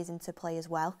other players into play as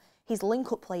well. His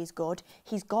link-up play is good.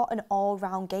 He's got an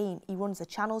all-round game. He runs the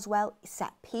channels well. He's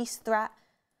set-piece threat.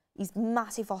 He's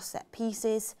massive for set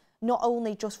pieces, not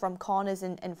only just from corners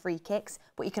and free kicks,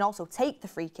 but he can also take the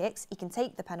free kicks. He can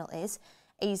take the penalties.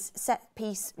 His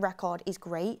set-piece record is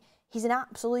great. He's an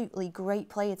absolutely great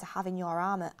player to have in your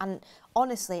armour. And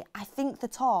honestly, I think the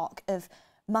talk of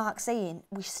Mark saying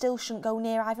we still shouldn't go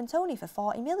near Ivan Toney for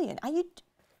 40 million,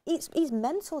 he's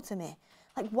mental to me.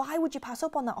 Like, why would you pass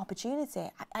up on that opportunity?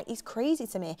 It's crazy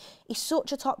to me. He's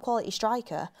such a top quality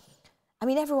striker. I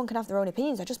mean, everyone can have their own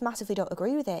opinions. I just massively don't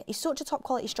agree with it. He's such a top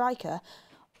quality striker.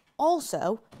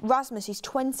 Also, Rasmus is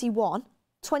 21.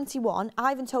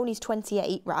 Ivan Toney's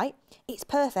 28, right? It's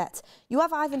perfect. You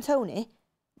have Ivan Toney,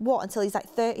 what, until he's like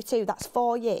 32? That's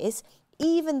 4 years.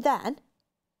 Even then,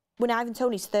 when Ivan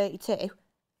Toney's 32,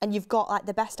 and you've got like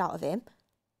the best out of him,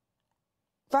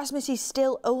 Rasmus is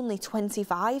still only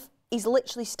 25. He's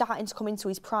literally starting to come into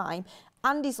his prime,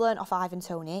 and he's learnt off Ivan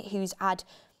Toney, who's had,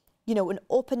 you know, an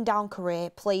up and down career,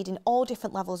 played in all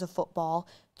different levels of football,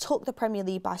 took the Premier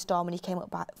League by storm when he came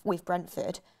up with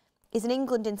Brentford. He's an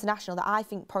England international that I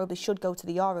think probably should go to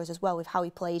the Euros as well with how he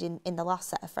played in the last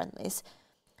set of friendlies.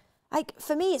 Like,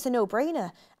 for me, it's a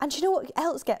no-brainer. And do you know what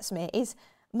else gets me is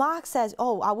Mark says,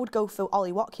 oh, I would go for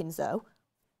Ollie Watkins, though.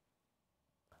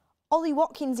 Ollie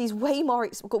Watkins is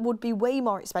would be way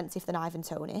more expensive than Ivan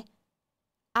Toney.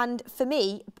 And for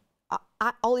me,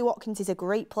 Ollie Watkins is a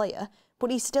great player,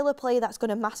 but he's still a player that's going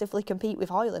to massively compete with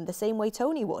Højlund the same way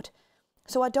Toney would.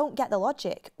 So I don't get the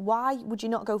logic. Why would you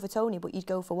not go for Toney, but you'd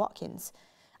go for Watkins?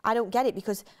 I don't get it,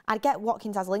 because I get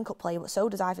Watkins as link-up player, but so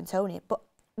does Ivan Toney. But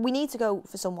we need to go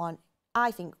for someone.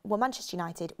 I think we're Manchester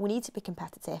United. We need to be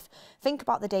competitive. Think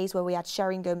about the days where we had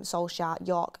Sheringham, Solskjaer,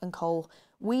 York and Cole.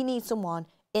 We need someone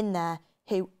in there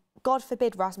who, God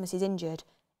forbid Rasmus is injured,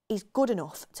 is good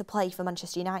enough to play for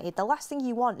Manchester United. The last thing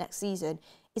you want next season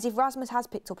is if Rasmus has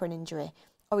picked up an injury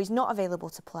or he's not available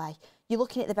to play, you're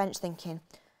looking at the bench thinking,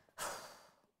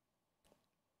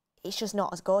 it's just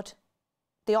not as good.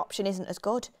 The option isn't as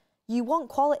good. You want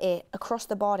quality across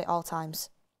the board at all times.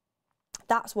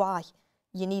 That's why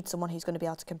you need someone who's going to be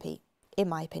able to compete, in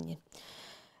my opinion.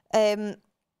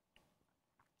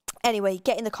 Anyway,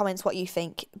 get in the comments what you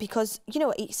think, because, you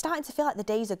know, it's starting to feel like the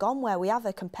days are gone where we have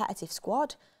a competitive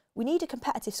squad. We need a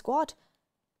competitive squad.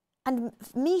 And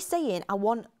me saying I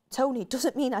want Tony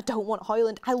doesn't mean I don't want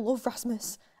Højlund. I love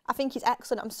Rasmus. I think he's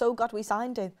excellent. I'm so glad we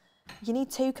signed him. You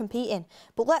need two competing.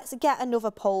 But let's get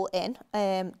another poll in.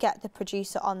 Get the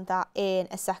producer on that in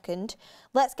a second.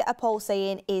 Let's get a poll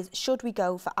saying should we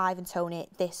go for Ivan Toney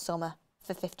this summer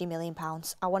for £50 million?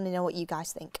 I want to know what you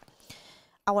guys think.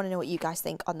 I want to know what you guys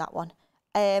think on that one.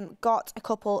 Got a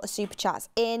couple of super chats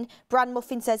in. Brand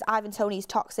Muffin says Ivan Toney is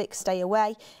toxic, stay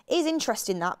away. It is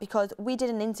interesting that, because we did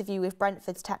an interview with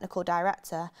Brentford's technical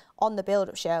director on the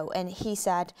build-up show, and he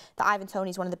said that Ivan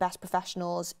Toney is one of the best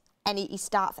professionals. He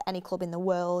starts for any club in the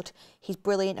world. He's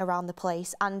brilliant around the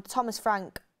place. And Thomas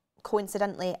Frank,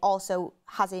 coincidentally, also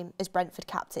has him as Brentford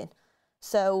captain.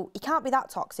 So he can't be that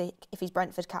toxic if he's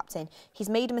Brentford captain. He's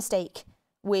made a mistake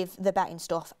with the betting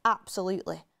stuff,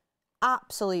 absolutely.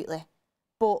 Absolutely.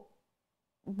 But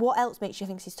what else makes you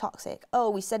think he's toxic?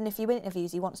 Oh, he said in a few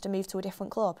interviews he wants to move to a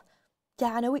different club.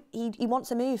 Yeah, I know he wants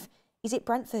to move. He's at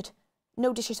Brentford.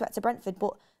 No disrespect to Brentford,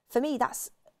 but for me, that's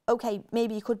okay.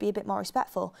 Maybe you could be a bit more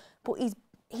respectful, but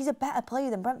he's a better player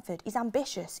than Brentford. He's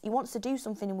ambitious. He wants to do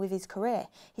something with his career.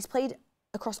 He's played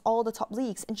across all the top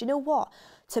leagues. And do you know what?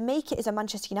 To make it as a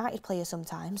Manchester United player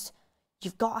sometimes,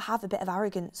 you've got to have a bit of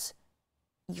arrogance.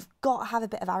 You've got to have a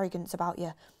bit of arrogance about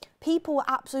you. People were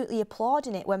absolutely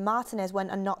applauding it when Martinez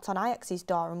went and knocked on Ajax's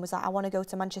door and was like, I want to go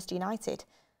to Manchester United.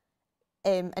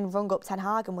 And rung up Ten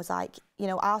Hag and was like, you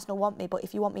know, Arsenal want me, but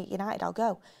if you want me at United, I'll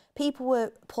go. People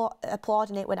were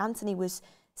applauding it when Anthony was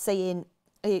saying,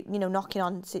 you know, knocking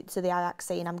on to the Ajax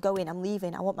saying, I'm going, I'm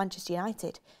leaving, I want Manchester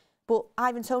United. But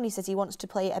Ivan Toney says he wants to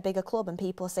play at a bigger club and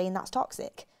people are saying that's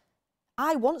toxic.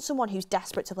 I want someone who's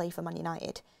desperate to play for Man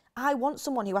United. I want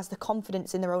someone who has the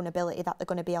confidence in their own ability that they're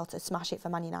going to be able to smash it for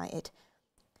Man United.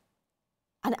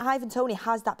 And Ivan Toney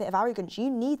has that bit of arrogance. You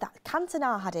need that.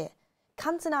 Cantona had it.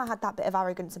 Cantona had that bit of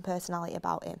arrogance and personality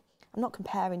about him. I'm not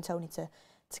comparing Toney to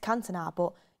Cantona,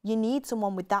 but you need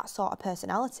someone with that sort of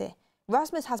personality.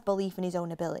 Rasmus has belief in his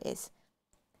own abilities.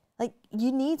 Like,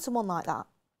 you need someone like that.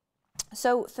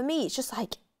 So for me, it's just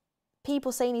like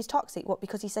people saying he's toxic. What,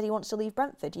 because he said he wants to leave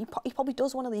Brentford? He probably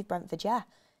does want to leave Brentford, yeah.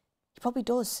 He probably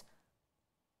does.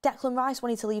 Declan Rice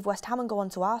wanted to leave West Ham and go on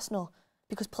to Arsenal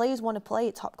because players want to play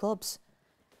at top clubs.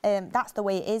 That's the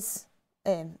way it is.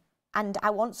 And I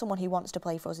want someone who wants to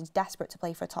play for us, who's desperate to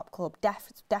play for a top club,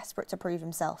 desperate to prove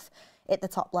himself at the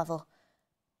top level.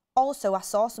 Also, I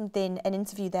saw an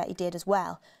interview that he did as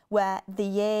well, where the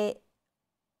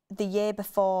year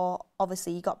before,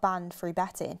 obviously, he got banned through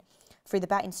the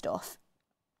betting stuff,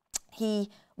 he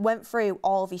went through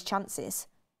all of his chances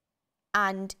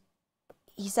and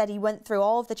he said he went through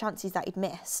all of the chances that he'd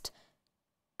missed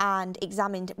and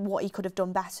examined what he could have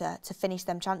done better to finish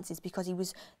them chances, because he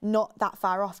was not that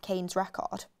far off Kane's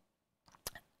record.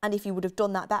 And if he would have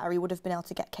done that better, he would have been able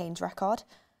to get Kane's record.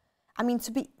 I mean,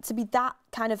 to be that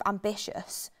kind of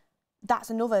ambitious, that's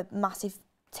another massive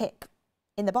tick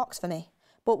in the box for me.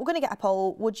 But we're going to get a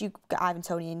poll. Would you get Ivan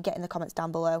Toney in? Get in the comments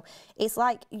down below. It's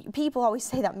like, people always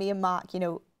say that me and Mark, you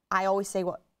know, I always say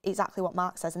exactly what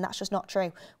Mark says, and that's just not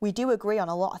true. We do agree on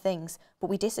a lot of things, but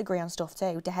we disagree on stuff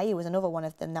too. De Gea was another one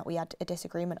of them that we had a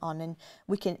disagreement on, and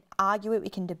we can argue it, we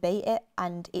can debate it,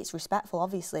 and it's respectful,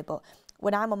 obviously, but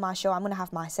when I'm on my show, I'm going to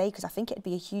have my say, because I think it'd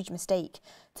be a huge mistake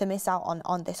to miss out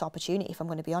on this opportunity, if I'm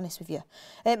going to be honest with you.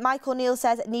 Michael Neal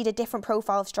says, need a different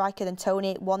profile of striker than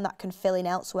Toney, one that can fill in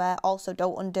elsewhere. Also,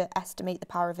 don't underestimate the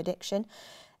power of addiction.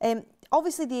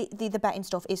 Obviously, the betting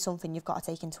stuff is something you've got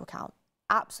to take into account.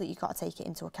 Absolutely, you've got to take it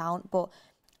into account, but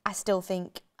I still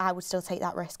think I would still take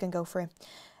that risk and go for him.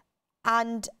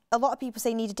 And a lot of people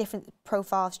say need a different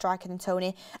profile of striker than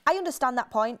Toney. I understand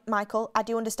that point, Michael. I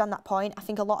do understand that point. I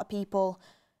think a lot of people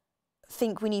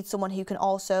think we need someone who can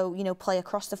also, you know, play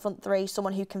across the front three,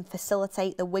 someone who can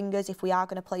facilitate the wingers if we are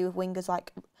going to play with wingers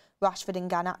like Rashford and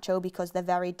Garnacho, because they're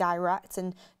very direct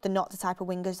and they're not the type of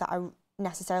wingers that are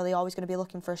necessarily always going to be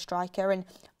looking for a striker, and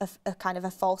a kind of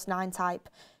a false nine type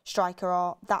striker,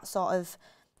 or that sort of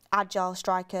agile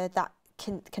striker that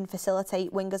can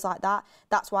facilitate wingers like that.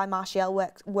 That's why Martial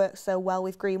works so well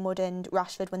with Greenwood and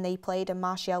Rashford when they played, and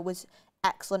Martial was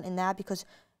excellent in there because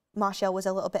Martial was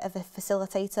a little bit of a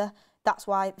facilitator. That's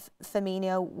why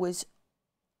Firmino was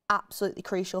absolutely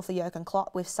crucial for Jurgen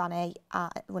Klopp with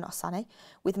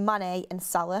with Mane and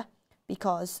Salah,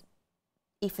 because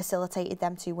he facilitated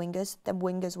them two wingers. The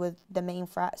wingers were the main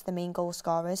threats, the main goal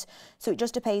scorers. So it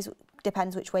just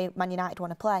depends which way Man United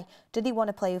want to play. Do they want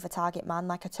to play with a target man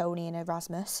like a Tony and a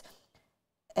Rasmus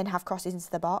and have crosses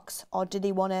into the box? Or do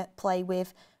they want to play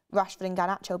with Rashford and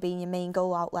Garnacho being your main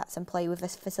goal outlets and play with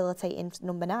this facilitating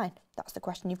number 9? That's the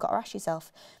question you've got to ask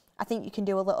yourself. I think you can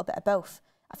do a little bit of both.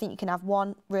 I think you can have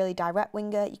one really direct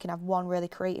winger, you can have one really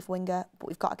creative winger, but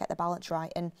we've got to get the balance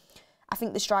right. And I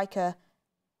think the striker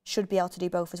should be able to do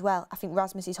both as well. I think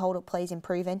Rasmus's hold-up play is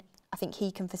improving. I think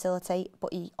he can facilitate,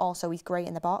 but he's great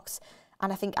in the box.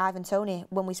 And I think Ivan Toney,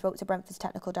 when we spoke to Brentford's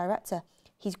technical director,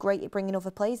 he's great at bringing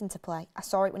other players into play. I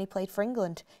saw it when he played for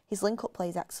England. His link-up play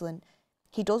is excellent.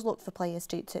 He does look for players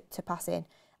to pass in.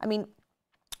 I mean,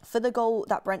 for the goal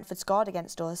that Brentford scored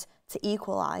against us to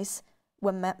equalise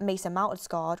when Mason Mount had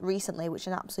scored recently, which is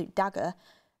an absolute dagger,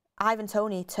 Ivan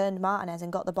Toney turned Martinez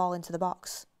and got the ball into the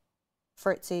box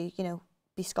for it to,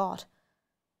 be scored.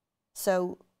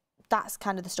 So that's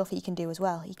kind of the stuff he can do as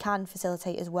well. He can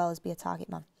facilitate as well as be a target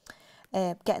man.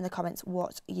 Get in the comments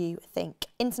what you think.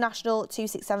 International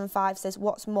 2675 says,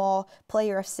 what's more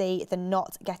player FC than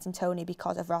not getting Tony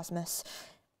because of Rasmus?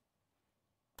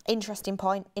 Interesting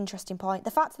point, interesting point.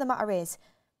 The fact of the matter is,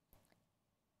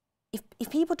 if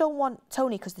people don't want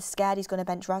Tony because they're scared he's going to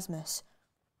bench Rasmus,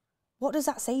 what does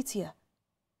that say to you?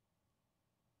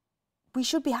 We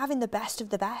should be having the best of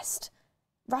the best.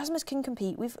 Rasmus can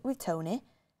compete with Tony,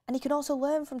 and he can also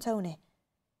learn from Tony.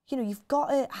 You've got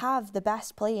to have the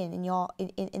best playing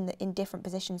in different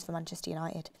positions for Manchester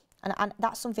United, and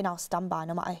that's something I'll stand by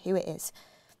no matter who it is.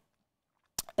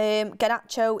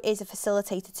 Garnacho is a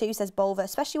facilitator too, says Bolver,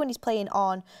 especially when he's playing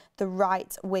on the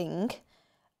right wing.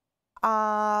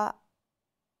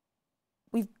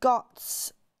 We've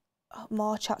got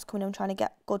more chats coming in. I'm trying to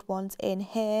get good ones in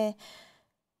here.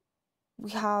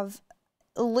 We have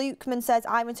Lukeman says,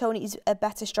 Ivan Toney is a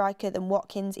better striker than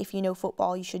Watkins. If you know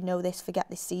football, you should know this. Forget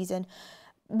this season.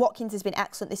 Watkins has been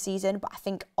excellent this season, but I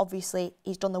think obviously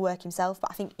he's done the work himself.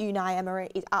 But I think Unai Emery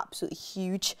is absolutely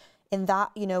huge in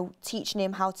that, teaching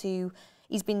him how to...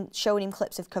 He's been showing him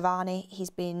clips of Cavani. He's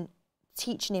been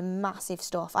teaching him massive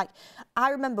stuff. Like, I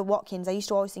remember Watkins, I used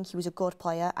to always think he was a good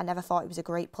player. I never thought he was a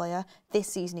great player. This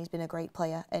season he's been a great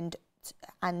player, and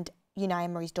Unai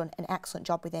Emery's done an excellent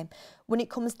job with him. When it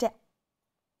comes to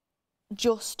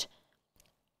just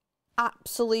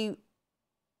absolute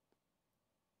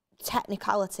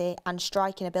technicality and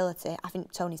striking ability, I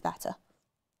think Tony's better.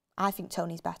 I think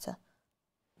Tony's better,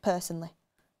 personally.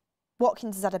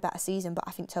 Watkins has had a better season, but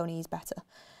I think Tony is better.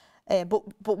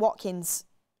 But Watkins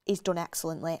is done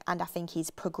excellently, and I think he's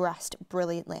progressed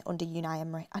brilliantly under Unai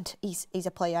Emery. And he's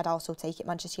a player I'd also take at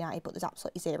Manchester United, but there's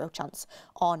absolutely zero chance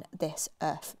on this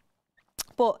earth.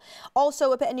 But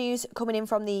also a bit of news coming in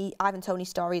from the Ivan Toney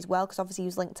story as well, because obviously he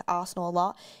was linked to Arsenal a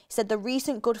lot. He said the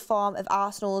recent good form of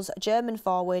Arsenal's German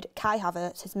forward Kai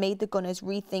Havertz has made the Gunners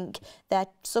rethink their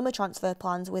summer transfer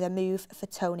plans, with a move for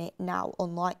Toney now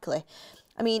unlikely.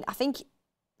 I mean, I think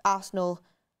Arsenal,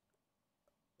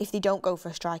 if they don't go for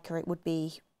a striker, it would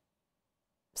be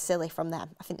silly from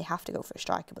them. I think they have to go for a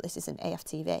striker, but this isn't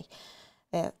AFTV.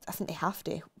 I think they have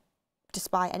to,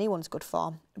 despite anyone's good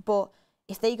form. But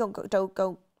if they don't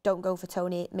go for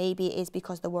Tony, maybe it is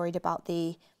because they're worried about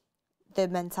the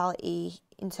mentality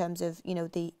in terms of,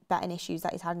 the betting issues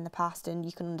that he's had in the past, and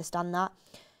you can understand that.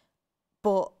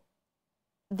 But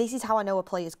this is how I know a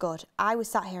player's good. I was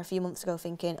sat here a few months ago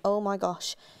thinking, oh my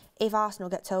gosh, if Arsenal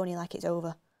get Tony, like, it's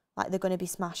over. Like, they're going to be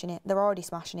smashing it. They're already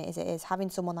smashing it as it is, having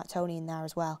someone like Tony in there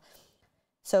as well.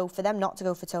 So for them not to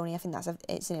go for Tony, I think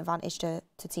it's an advantage to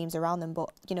teams around them.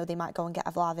 But, they might go and get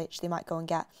a Vlahovic, they might go and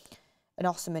get an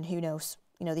Osimhen, who knows?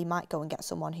 They might go and get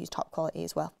someone who's top quality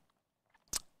as well.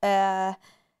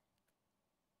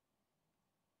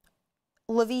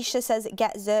 Lavisha says,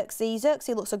 get Xerxes.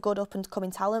 Xerxes looks a good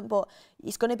up-and-coming talent, but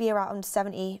it's going to be around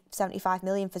 70-75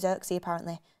 million for Xerxes,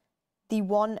 apparently. They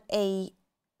want a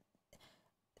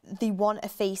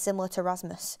fee similar to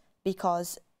Rasmus,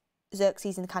 because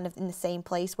Xerxes is kind of in the same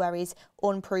place where he's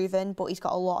unproven, but he's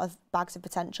got a lot of bags of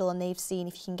potential, and they've seen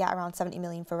if you can get around 70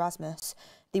 million for Rasmus,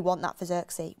 they want that for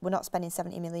Xerxes. We're not spending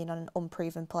 70 million on an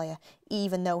unproven player,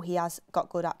 even though he has got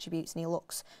good attributes and he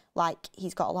looks like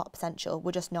he's got a lot of potential.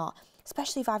 We're just not,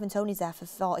 especially if Ivan Toney's there for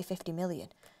 40-50 million,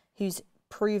 who's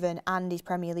proven and is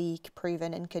Premier League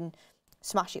proven and can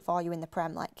smash it for you in the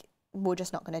Prem. Like, we're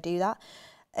just not going to do that.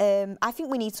 I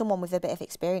think we need someone with a bit of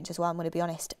experience as well, I'm going to be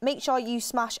honest. Make sure you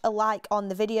smash a like on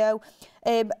the video.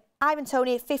 Ivan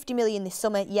Toney, 50 million this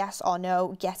summer, yes or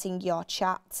no? Getting your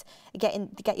chat,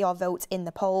 get your vote in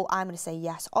the poll. I'm going to say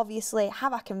yes, obviously.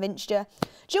 Have I convinced you?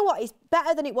 Do you know what? It's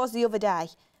better than it was the other day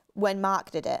when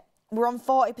Mark did it. we're on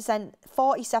 40%,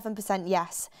 47%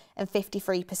 yes and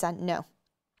 53% no.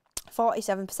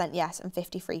 47% yes and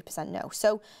 53% no.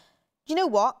 So, you know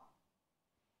what?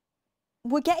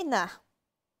 We're getting there.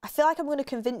 I feel like I'm going to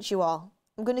convince you all.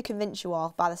 I'm going to convince you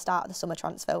all by the start of the summer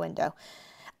transfer window.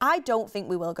 I don't think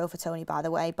we will go for Tony, by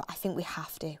the way, but I think we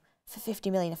have to. For 50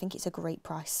 million, I think it's a great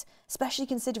price, especially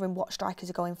considering what strikers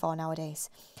are going for nowadays.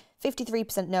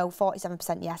 53% no,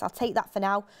 47% yes. I'll take that for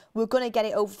now. We're going to get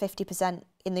it over 50%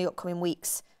 in the upcoming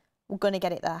weeks. We're going to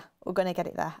get it there. We're going to get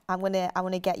it there. I want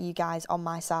to get you guys on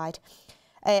my side.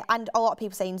 And a lot of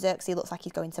people saying Xerxes looks like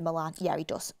he's going to Milan. Yeah, he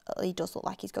does. He does look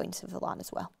like he's going to Milan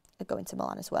as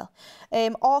well.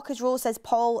 Orca's Rule says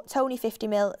Paul, Tony 50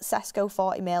 mil, Sesko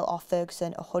 40 mil, or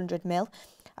Ferguson 100 mil.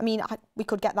 I mean, we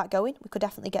could get that going. We could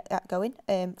definitely get that going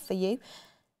for you.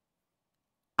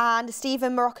 And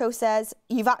Stephen Morocco says,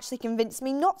 you've actually convinced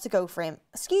me not to go for him.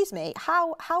 Excuse me,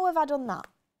 how have I done that?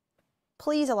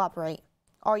 Please elaborate.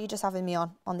 Or are you just having me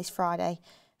on this Friday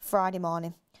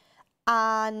morning?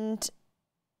 And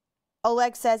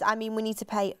Oleg says, I mean, we need to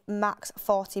pay max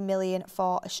 40 million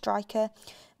for a striker.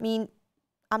 I mean,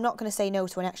 I'm not going to say no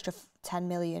to an extra 10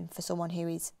 million for someone who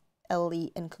is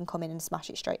elite and can come in and smash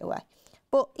it straight away.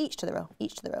 But each to their own,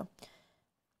 each to their own.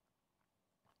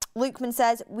 Lukeman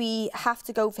says, we have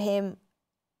to go for him.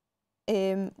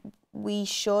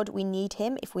 We need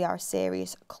him if we are a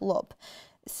serious club.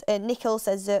 Nikhil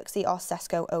says Xerxes or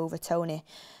Sesko over Tony.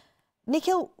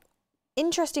 Nikhil,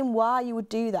 interesting why you would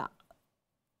do that.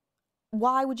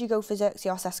 Why would you go for Xerxes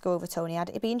or Sesko over Tony?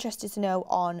 I'd be interested to know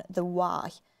on the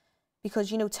why.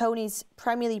 Because, you know, Tony's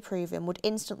Premier League proven would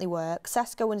instantly work.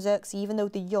 Sesko and Xerxes, even though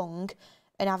they're young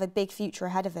and have a big future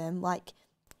ahead of him, like,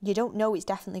 you don't know it's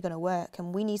definitely going to work.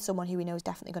 And we need someone who we know is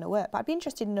definitely going to work. But I'd be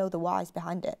interested to know the whys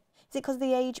behind it. Is it because of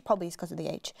the age? Probably it's because of the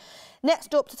age.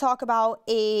 Next up to talk about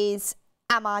is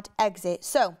Amad exit.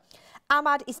 So,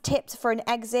 Amad is tipped for an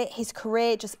exit. His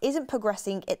career just isn't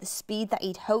progressing at the speed that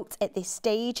he'd hoped at this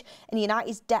stage, and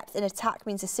United's depth in attack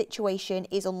means the situation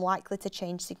is unlikely to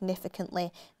change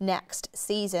significantly next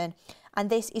season. And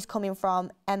this is coming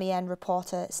from MEN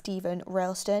reporter Stephen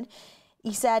Railston.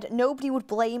 He said nobody would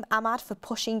blame Amad for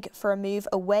pushing for a move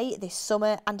away this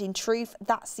summer, and in truth,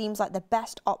 that seems like the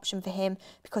best option for him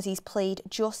because he's played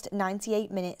just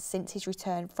 98 minutes since his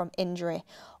return from injury.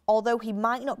 Although he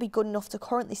might not be good enough to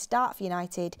currently start for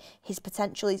United, his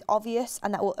potential is obvious,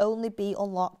 and that will only be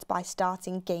unlocked by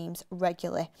starting games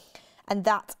regularly. And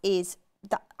that is,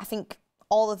 I think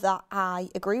all of that I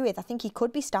agree with. I think he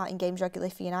could be starting games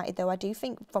regularly for United, though I do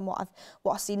think from what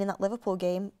I've seen in that Liverpool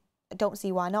game, I don't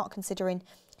see why not, considering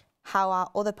how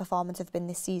our other performances have been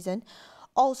this season.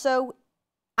 Also,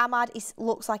 Amad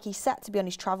looks like he's set to be on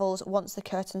his travels once the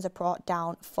curtains are brought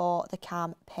down for the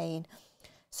campaign.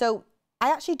 So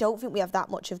I actually don't think we have that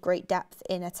much of great depth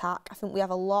in attack. I think we have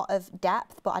a lot of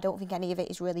depth, but I don't think any of it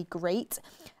is really great.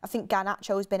 I think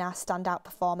Garnacho has been our standout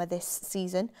performer this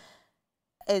season.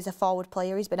 As a forward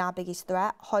player, he's been our biggest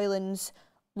threat. Højlund's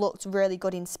looked really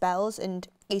good in spells, and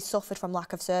he's suffered from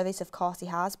lack of service, of course he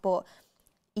has, but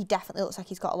he definitely looks like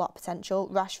he's got a lot of potential.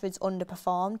 Rashford's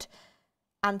underperformed.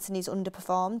 Antony's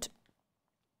underperformed.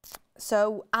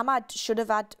 So Amad should have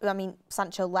had, I mean,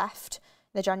 Sancho left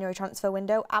the January transfer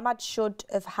window. Amad should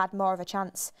have had more of a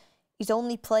chance. He's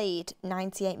only played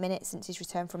 98 minutes since his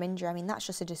return from injury. I mean, that's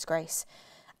just a disgrace.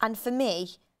 And for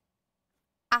me,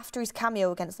 after his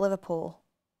cameo against Liverpool,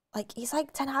 it's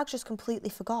like Ten Hag just completely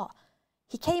forgot.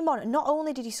 He came on, and not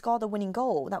only did he score the winning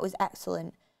goal, that was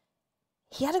excellent,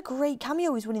 he had a great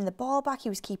cameo. He was winning the ball back. He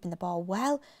was keeping the ball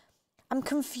well. I'm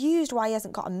confused why he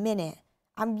hasn't got a minute.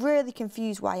 I'm really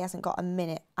confused why he hasn't got a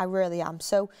minute. I really am.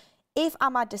 So if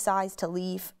Amad decides to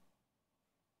leave,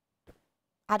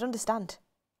 I'd understand.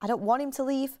 I don't want him to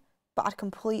leave, but I'd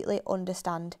completely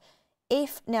understand.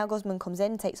 If Nagelsmann comes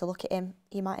in and takes a look at him,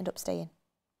 he might end up staying.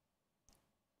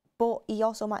 But he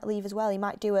also might leave as well. He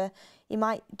might do a,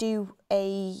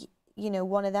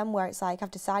 one of them where it's like,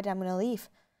 I've decided I'm going to leave.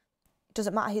 It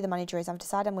doesn't matter who the manager is. I've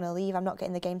decided I'm going to leave. I'm not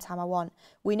getting the game time I want.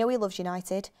 We know he loves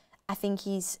United. I think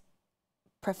his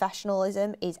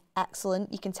professionalism is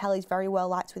excellent. You can tell he's very well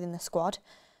liked within the squad.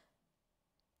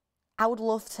 I would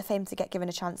love for him to get given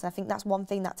a chance. And I think that's one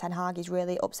thing that Ten Hag is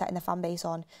really upsetting the fan base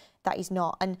on, that he's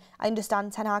not. And I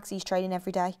understand Ten Hag sees training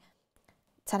every day.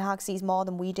 Ten Hag sees more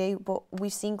than we do, but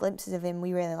we've seen glimpses of him.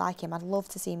 We really like him. I'd love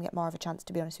to see him get more of a chance,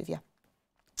 to be honest with you.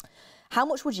 How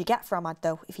much would you get for Amad,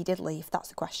 though, if he did leave? That's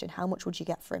the question. How much would you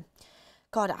get for him?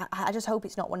 God, I just hope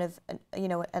it's not one of, an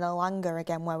Elanga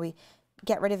again, where we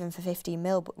get rid of him for 15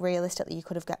 mil, but realistically, you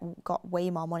could have got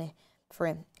way more money for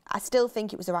him. I still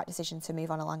think it was the right decision to move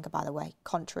on Elanga, by the way,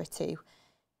 contrary to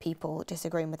people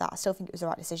disagreeing with that. I still think it was the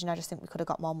right decision. I just think we could have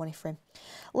got more money for him.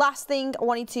 Last thing I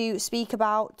wanted to speak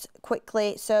about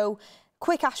quickly. So,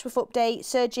 quick Ashworth update.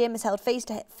 Sir Jim has held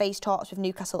face-to-face talks with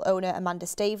Newcastle owner Amanda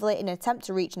Staveley in an attempt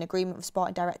to reach an agreement with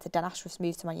sporting director Dan Ashworth's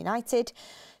move to Man United.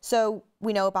 So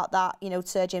we know about that. You know,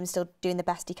 Sir Jim's still doing the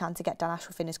best he can to get Dan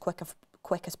Ashworth in as quick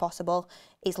as possible.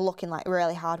 It's looking like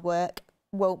really hard work.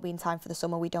 Won't be in time for the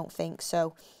summer, we don't think.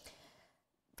 So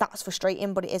that's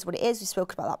frustrating, but it is what it is. We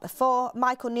spoke about that before.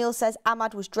 Michael Neal says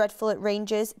Ahmad was dreadful at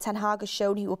Rangers. Ten Hag has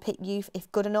shown he will pick youth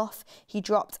if good enough. He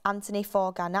dropped Anthony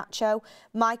for Garnacho.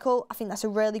 Michael, I think that's a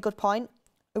really good point.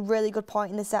 A really good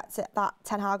point in the sense that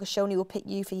Ten Hag has shown he will pick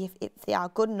youth if they are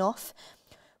good enough.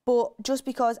 But just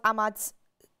because Ahmad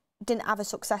didn't have a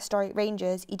success story at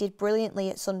Rangers, he did brilliantly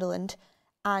at Sunderland.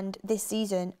 And this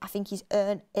season, I think he's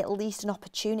earned at least an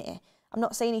opportunity. I'm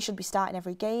not saying he should be starting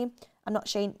every game. I'm not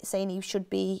saying he should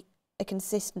be a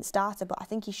consistent starter, but I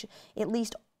think he should at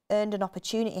least earned an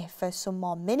opportunity for some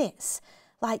more minutes.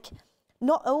 Like,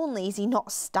 not only is he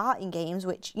not starting games,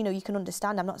 which, you know, you can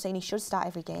understand. I'm not saying he should start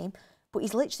every game, but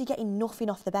he's literally getting nothing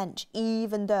off the bench,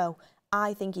 even though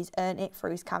I think he's earned it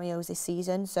through his cameos this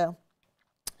season. So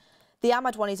the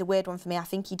Ahmad one is a weird one for me. I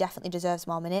think he definitely deserves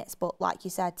more minutes, but like you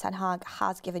said, Ten Hag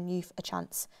has given youth a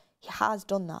chance. He has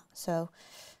done that, so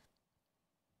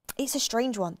it's a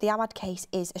strange one. The Ahmad case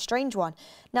is a strange one.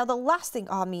 Now, the last thing,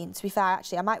 to be fair,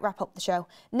 actually, I might wrap up the show.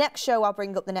 Next show, I'll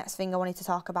bring up the next thing I wanted to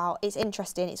talk about. It's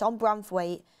interesting. It's on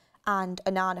Branthwaite and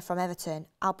Onana from Everton.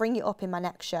 I'll bring it up in my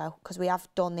next show because we have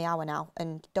done the hour now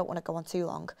and don't want to go on too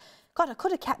long. God, I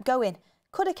could have kept going.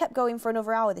 Could have kept going for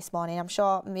another hour this morning. I'm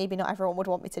sure maybe not everyone would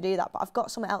want me to do that, but I've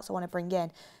got something else I want to bring in.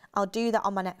 I'll do that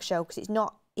on my next show because it's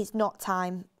not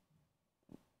time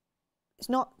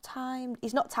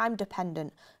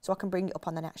dependent, so I can bring it up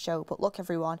on the next show. But look,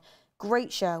 everyone,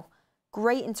 great show,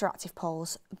 great interactive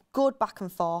polls, good back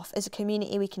and forth. As a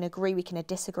community, we can agree, we can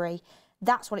disagree.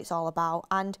 That's what it's all about.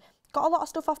 And got a lot of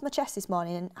stuff off my chest this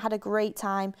morning and had a great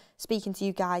time speaking to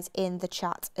you guys in the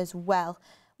chat as well.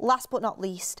 Last but not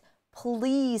least,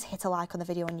 please hit a like on the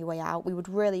video on your way out. We would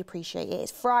really appreciate it.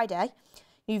 It's Friday.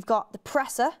 You've got the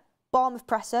presser, Bournemouth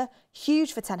presser,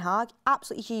 huge for Ten Hag,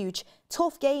 absolutely huge.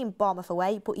 Tough game, Bournemouth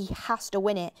away, but he has to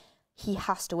win it. He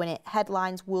has to win it.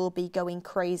 Headlines will be going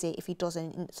crazy if he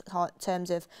doesn't in terms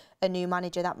of a new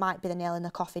manager. That might be the nail in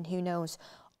the coffin, who knows.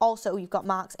 Also, you've got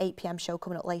Mark's 8 PM show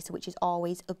coming up later, which is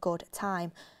always a good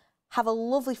time. Have a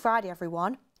lovely Friday,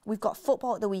 everyone. We've got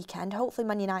football at the weekend. Hopefully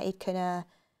Man United can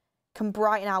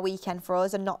brighten our weekend for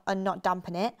us and not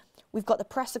dampen it. We've got the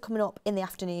presser coming up in the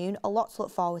afternoon. A lot to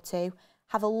look forward to.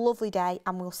 Have a lovely day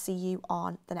and we'll see you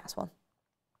on the next one.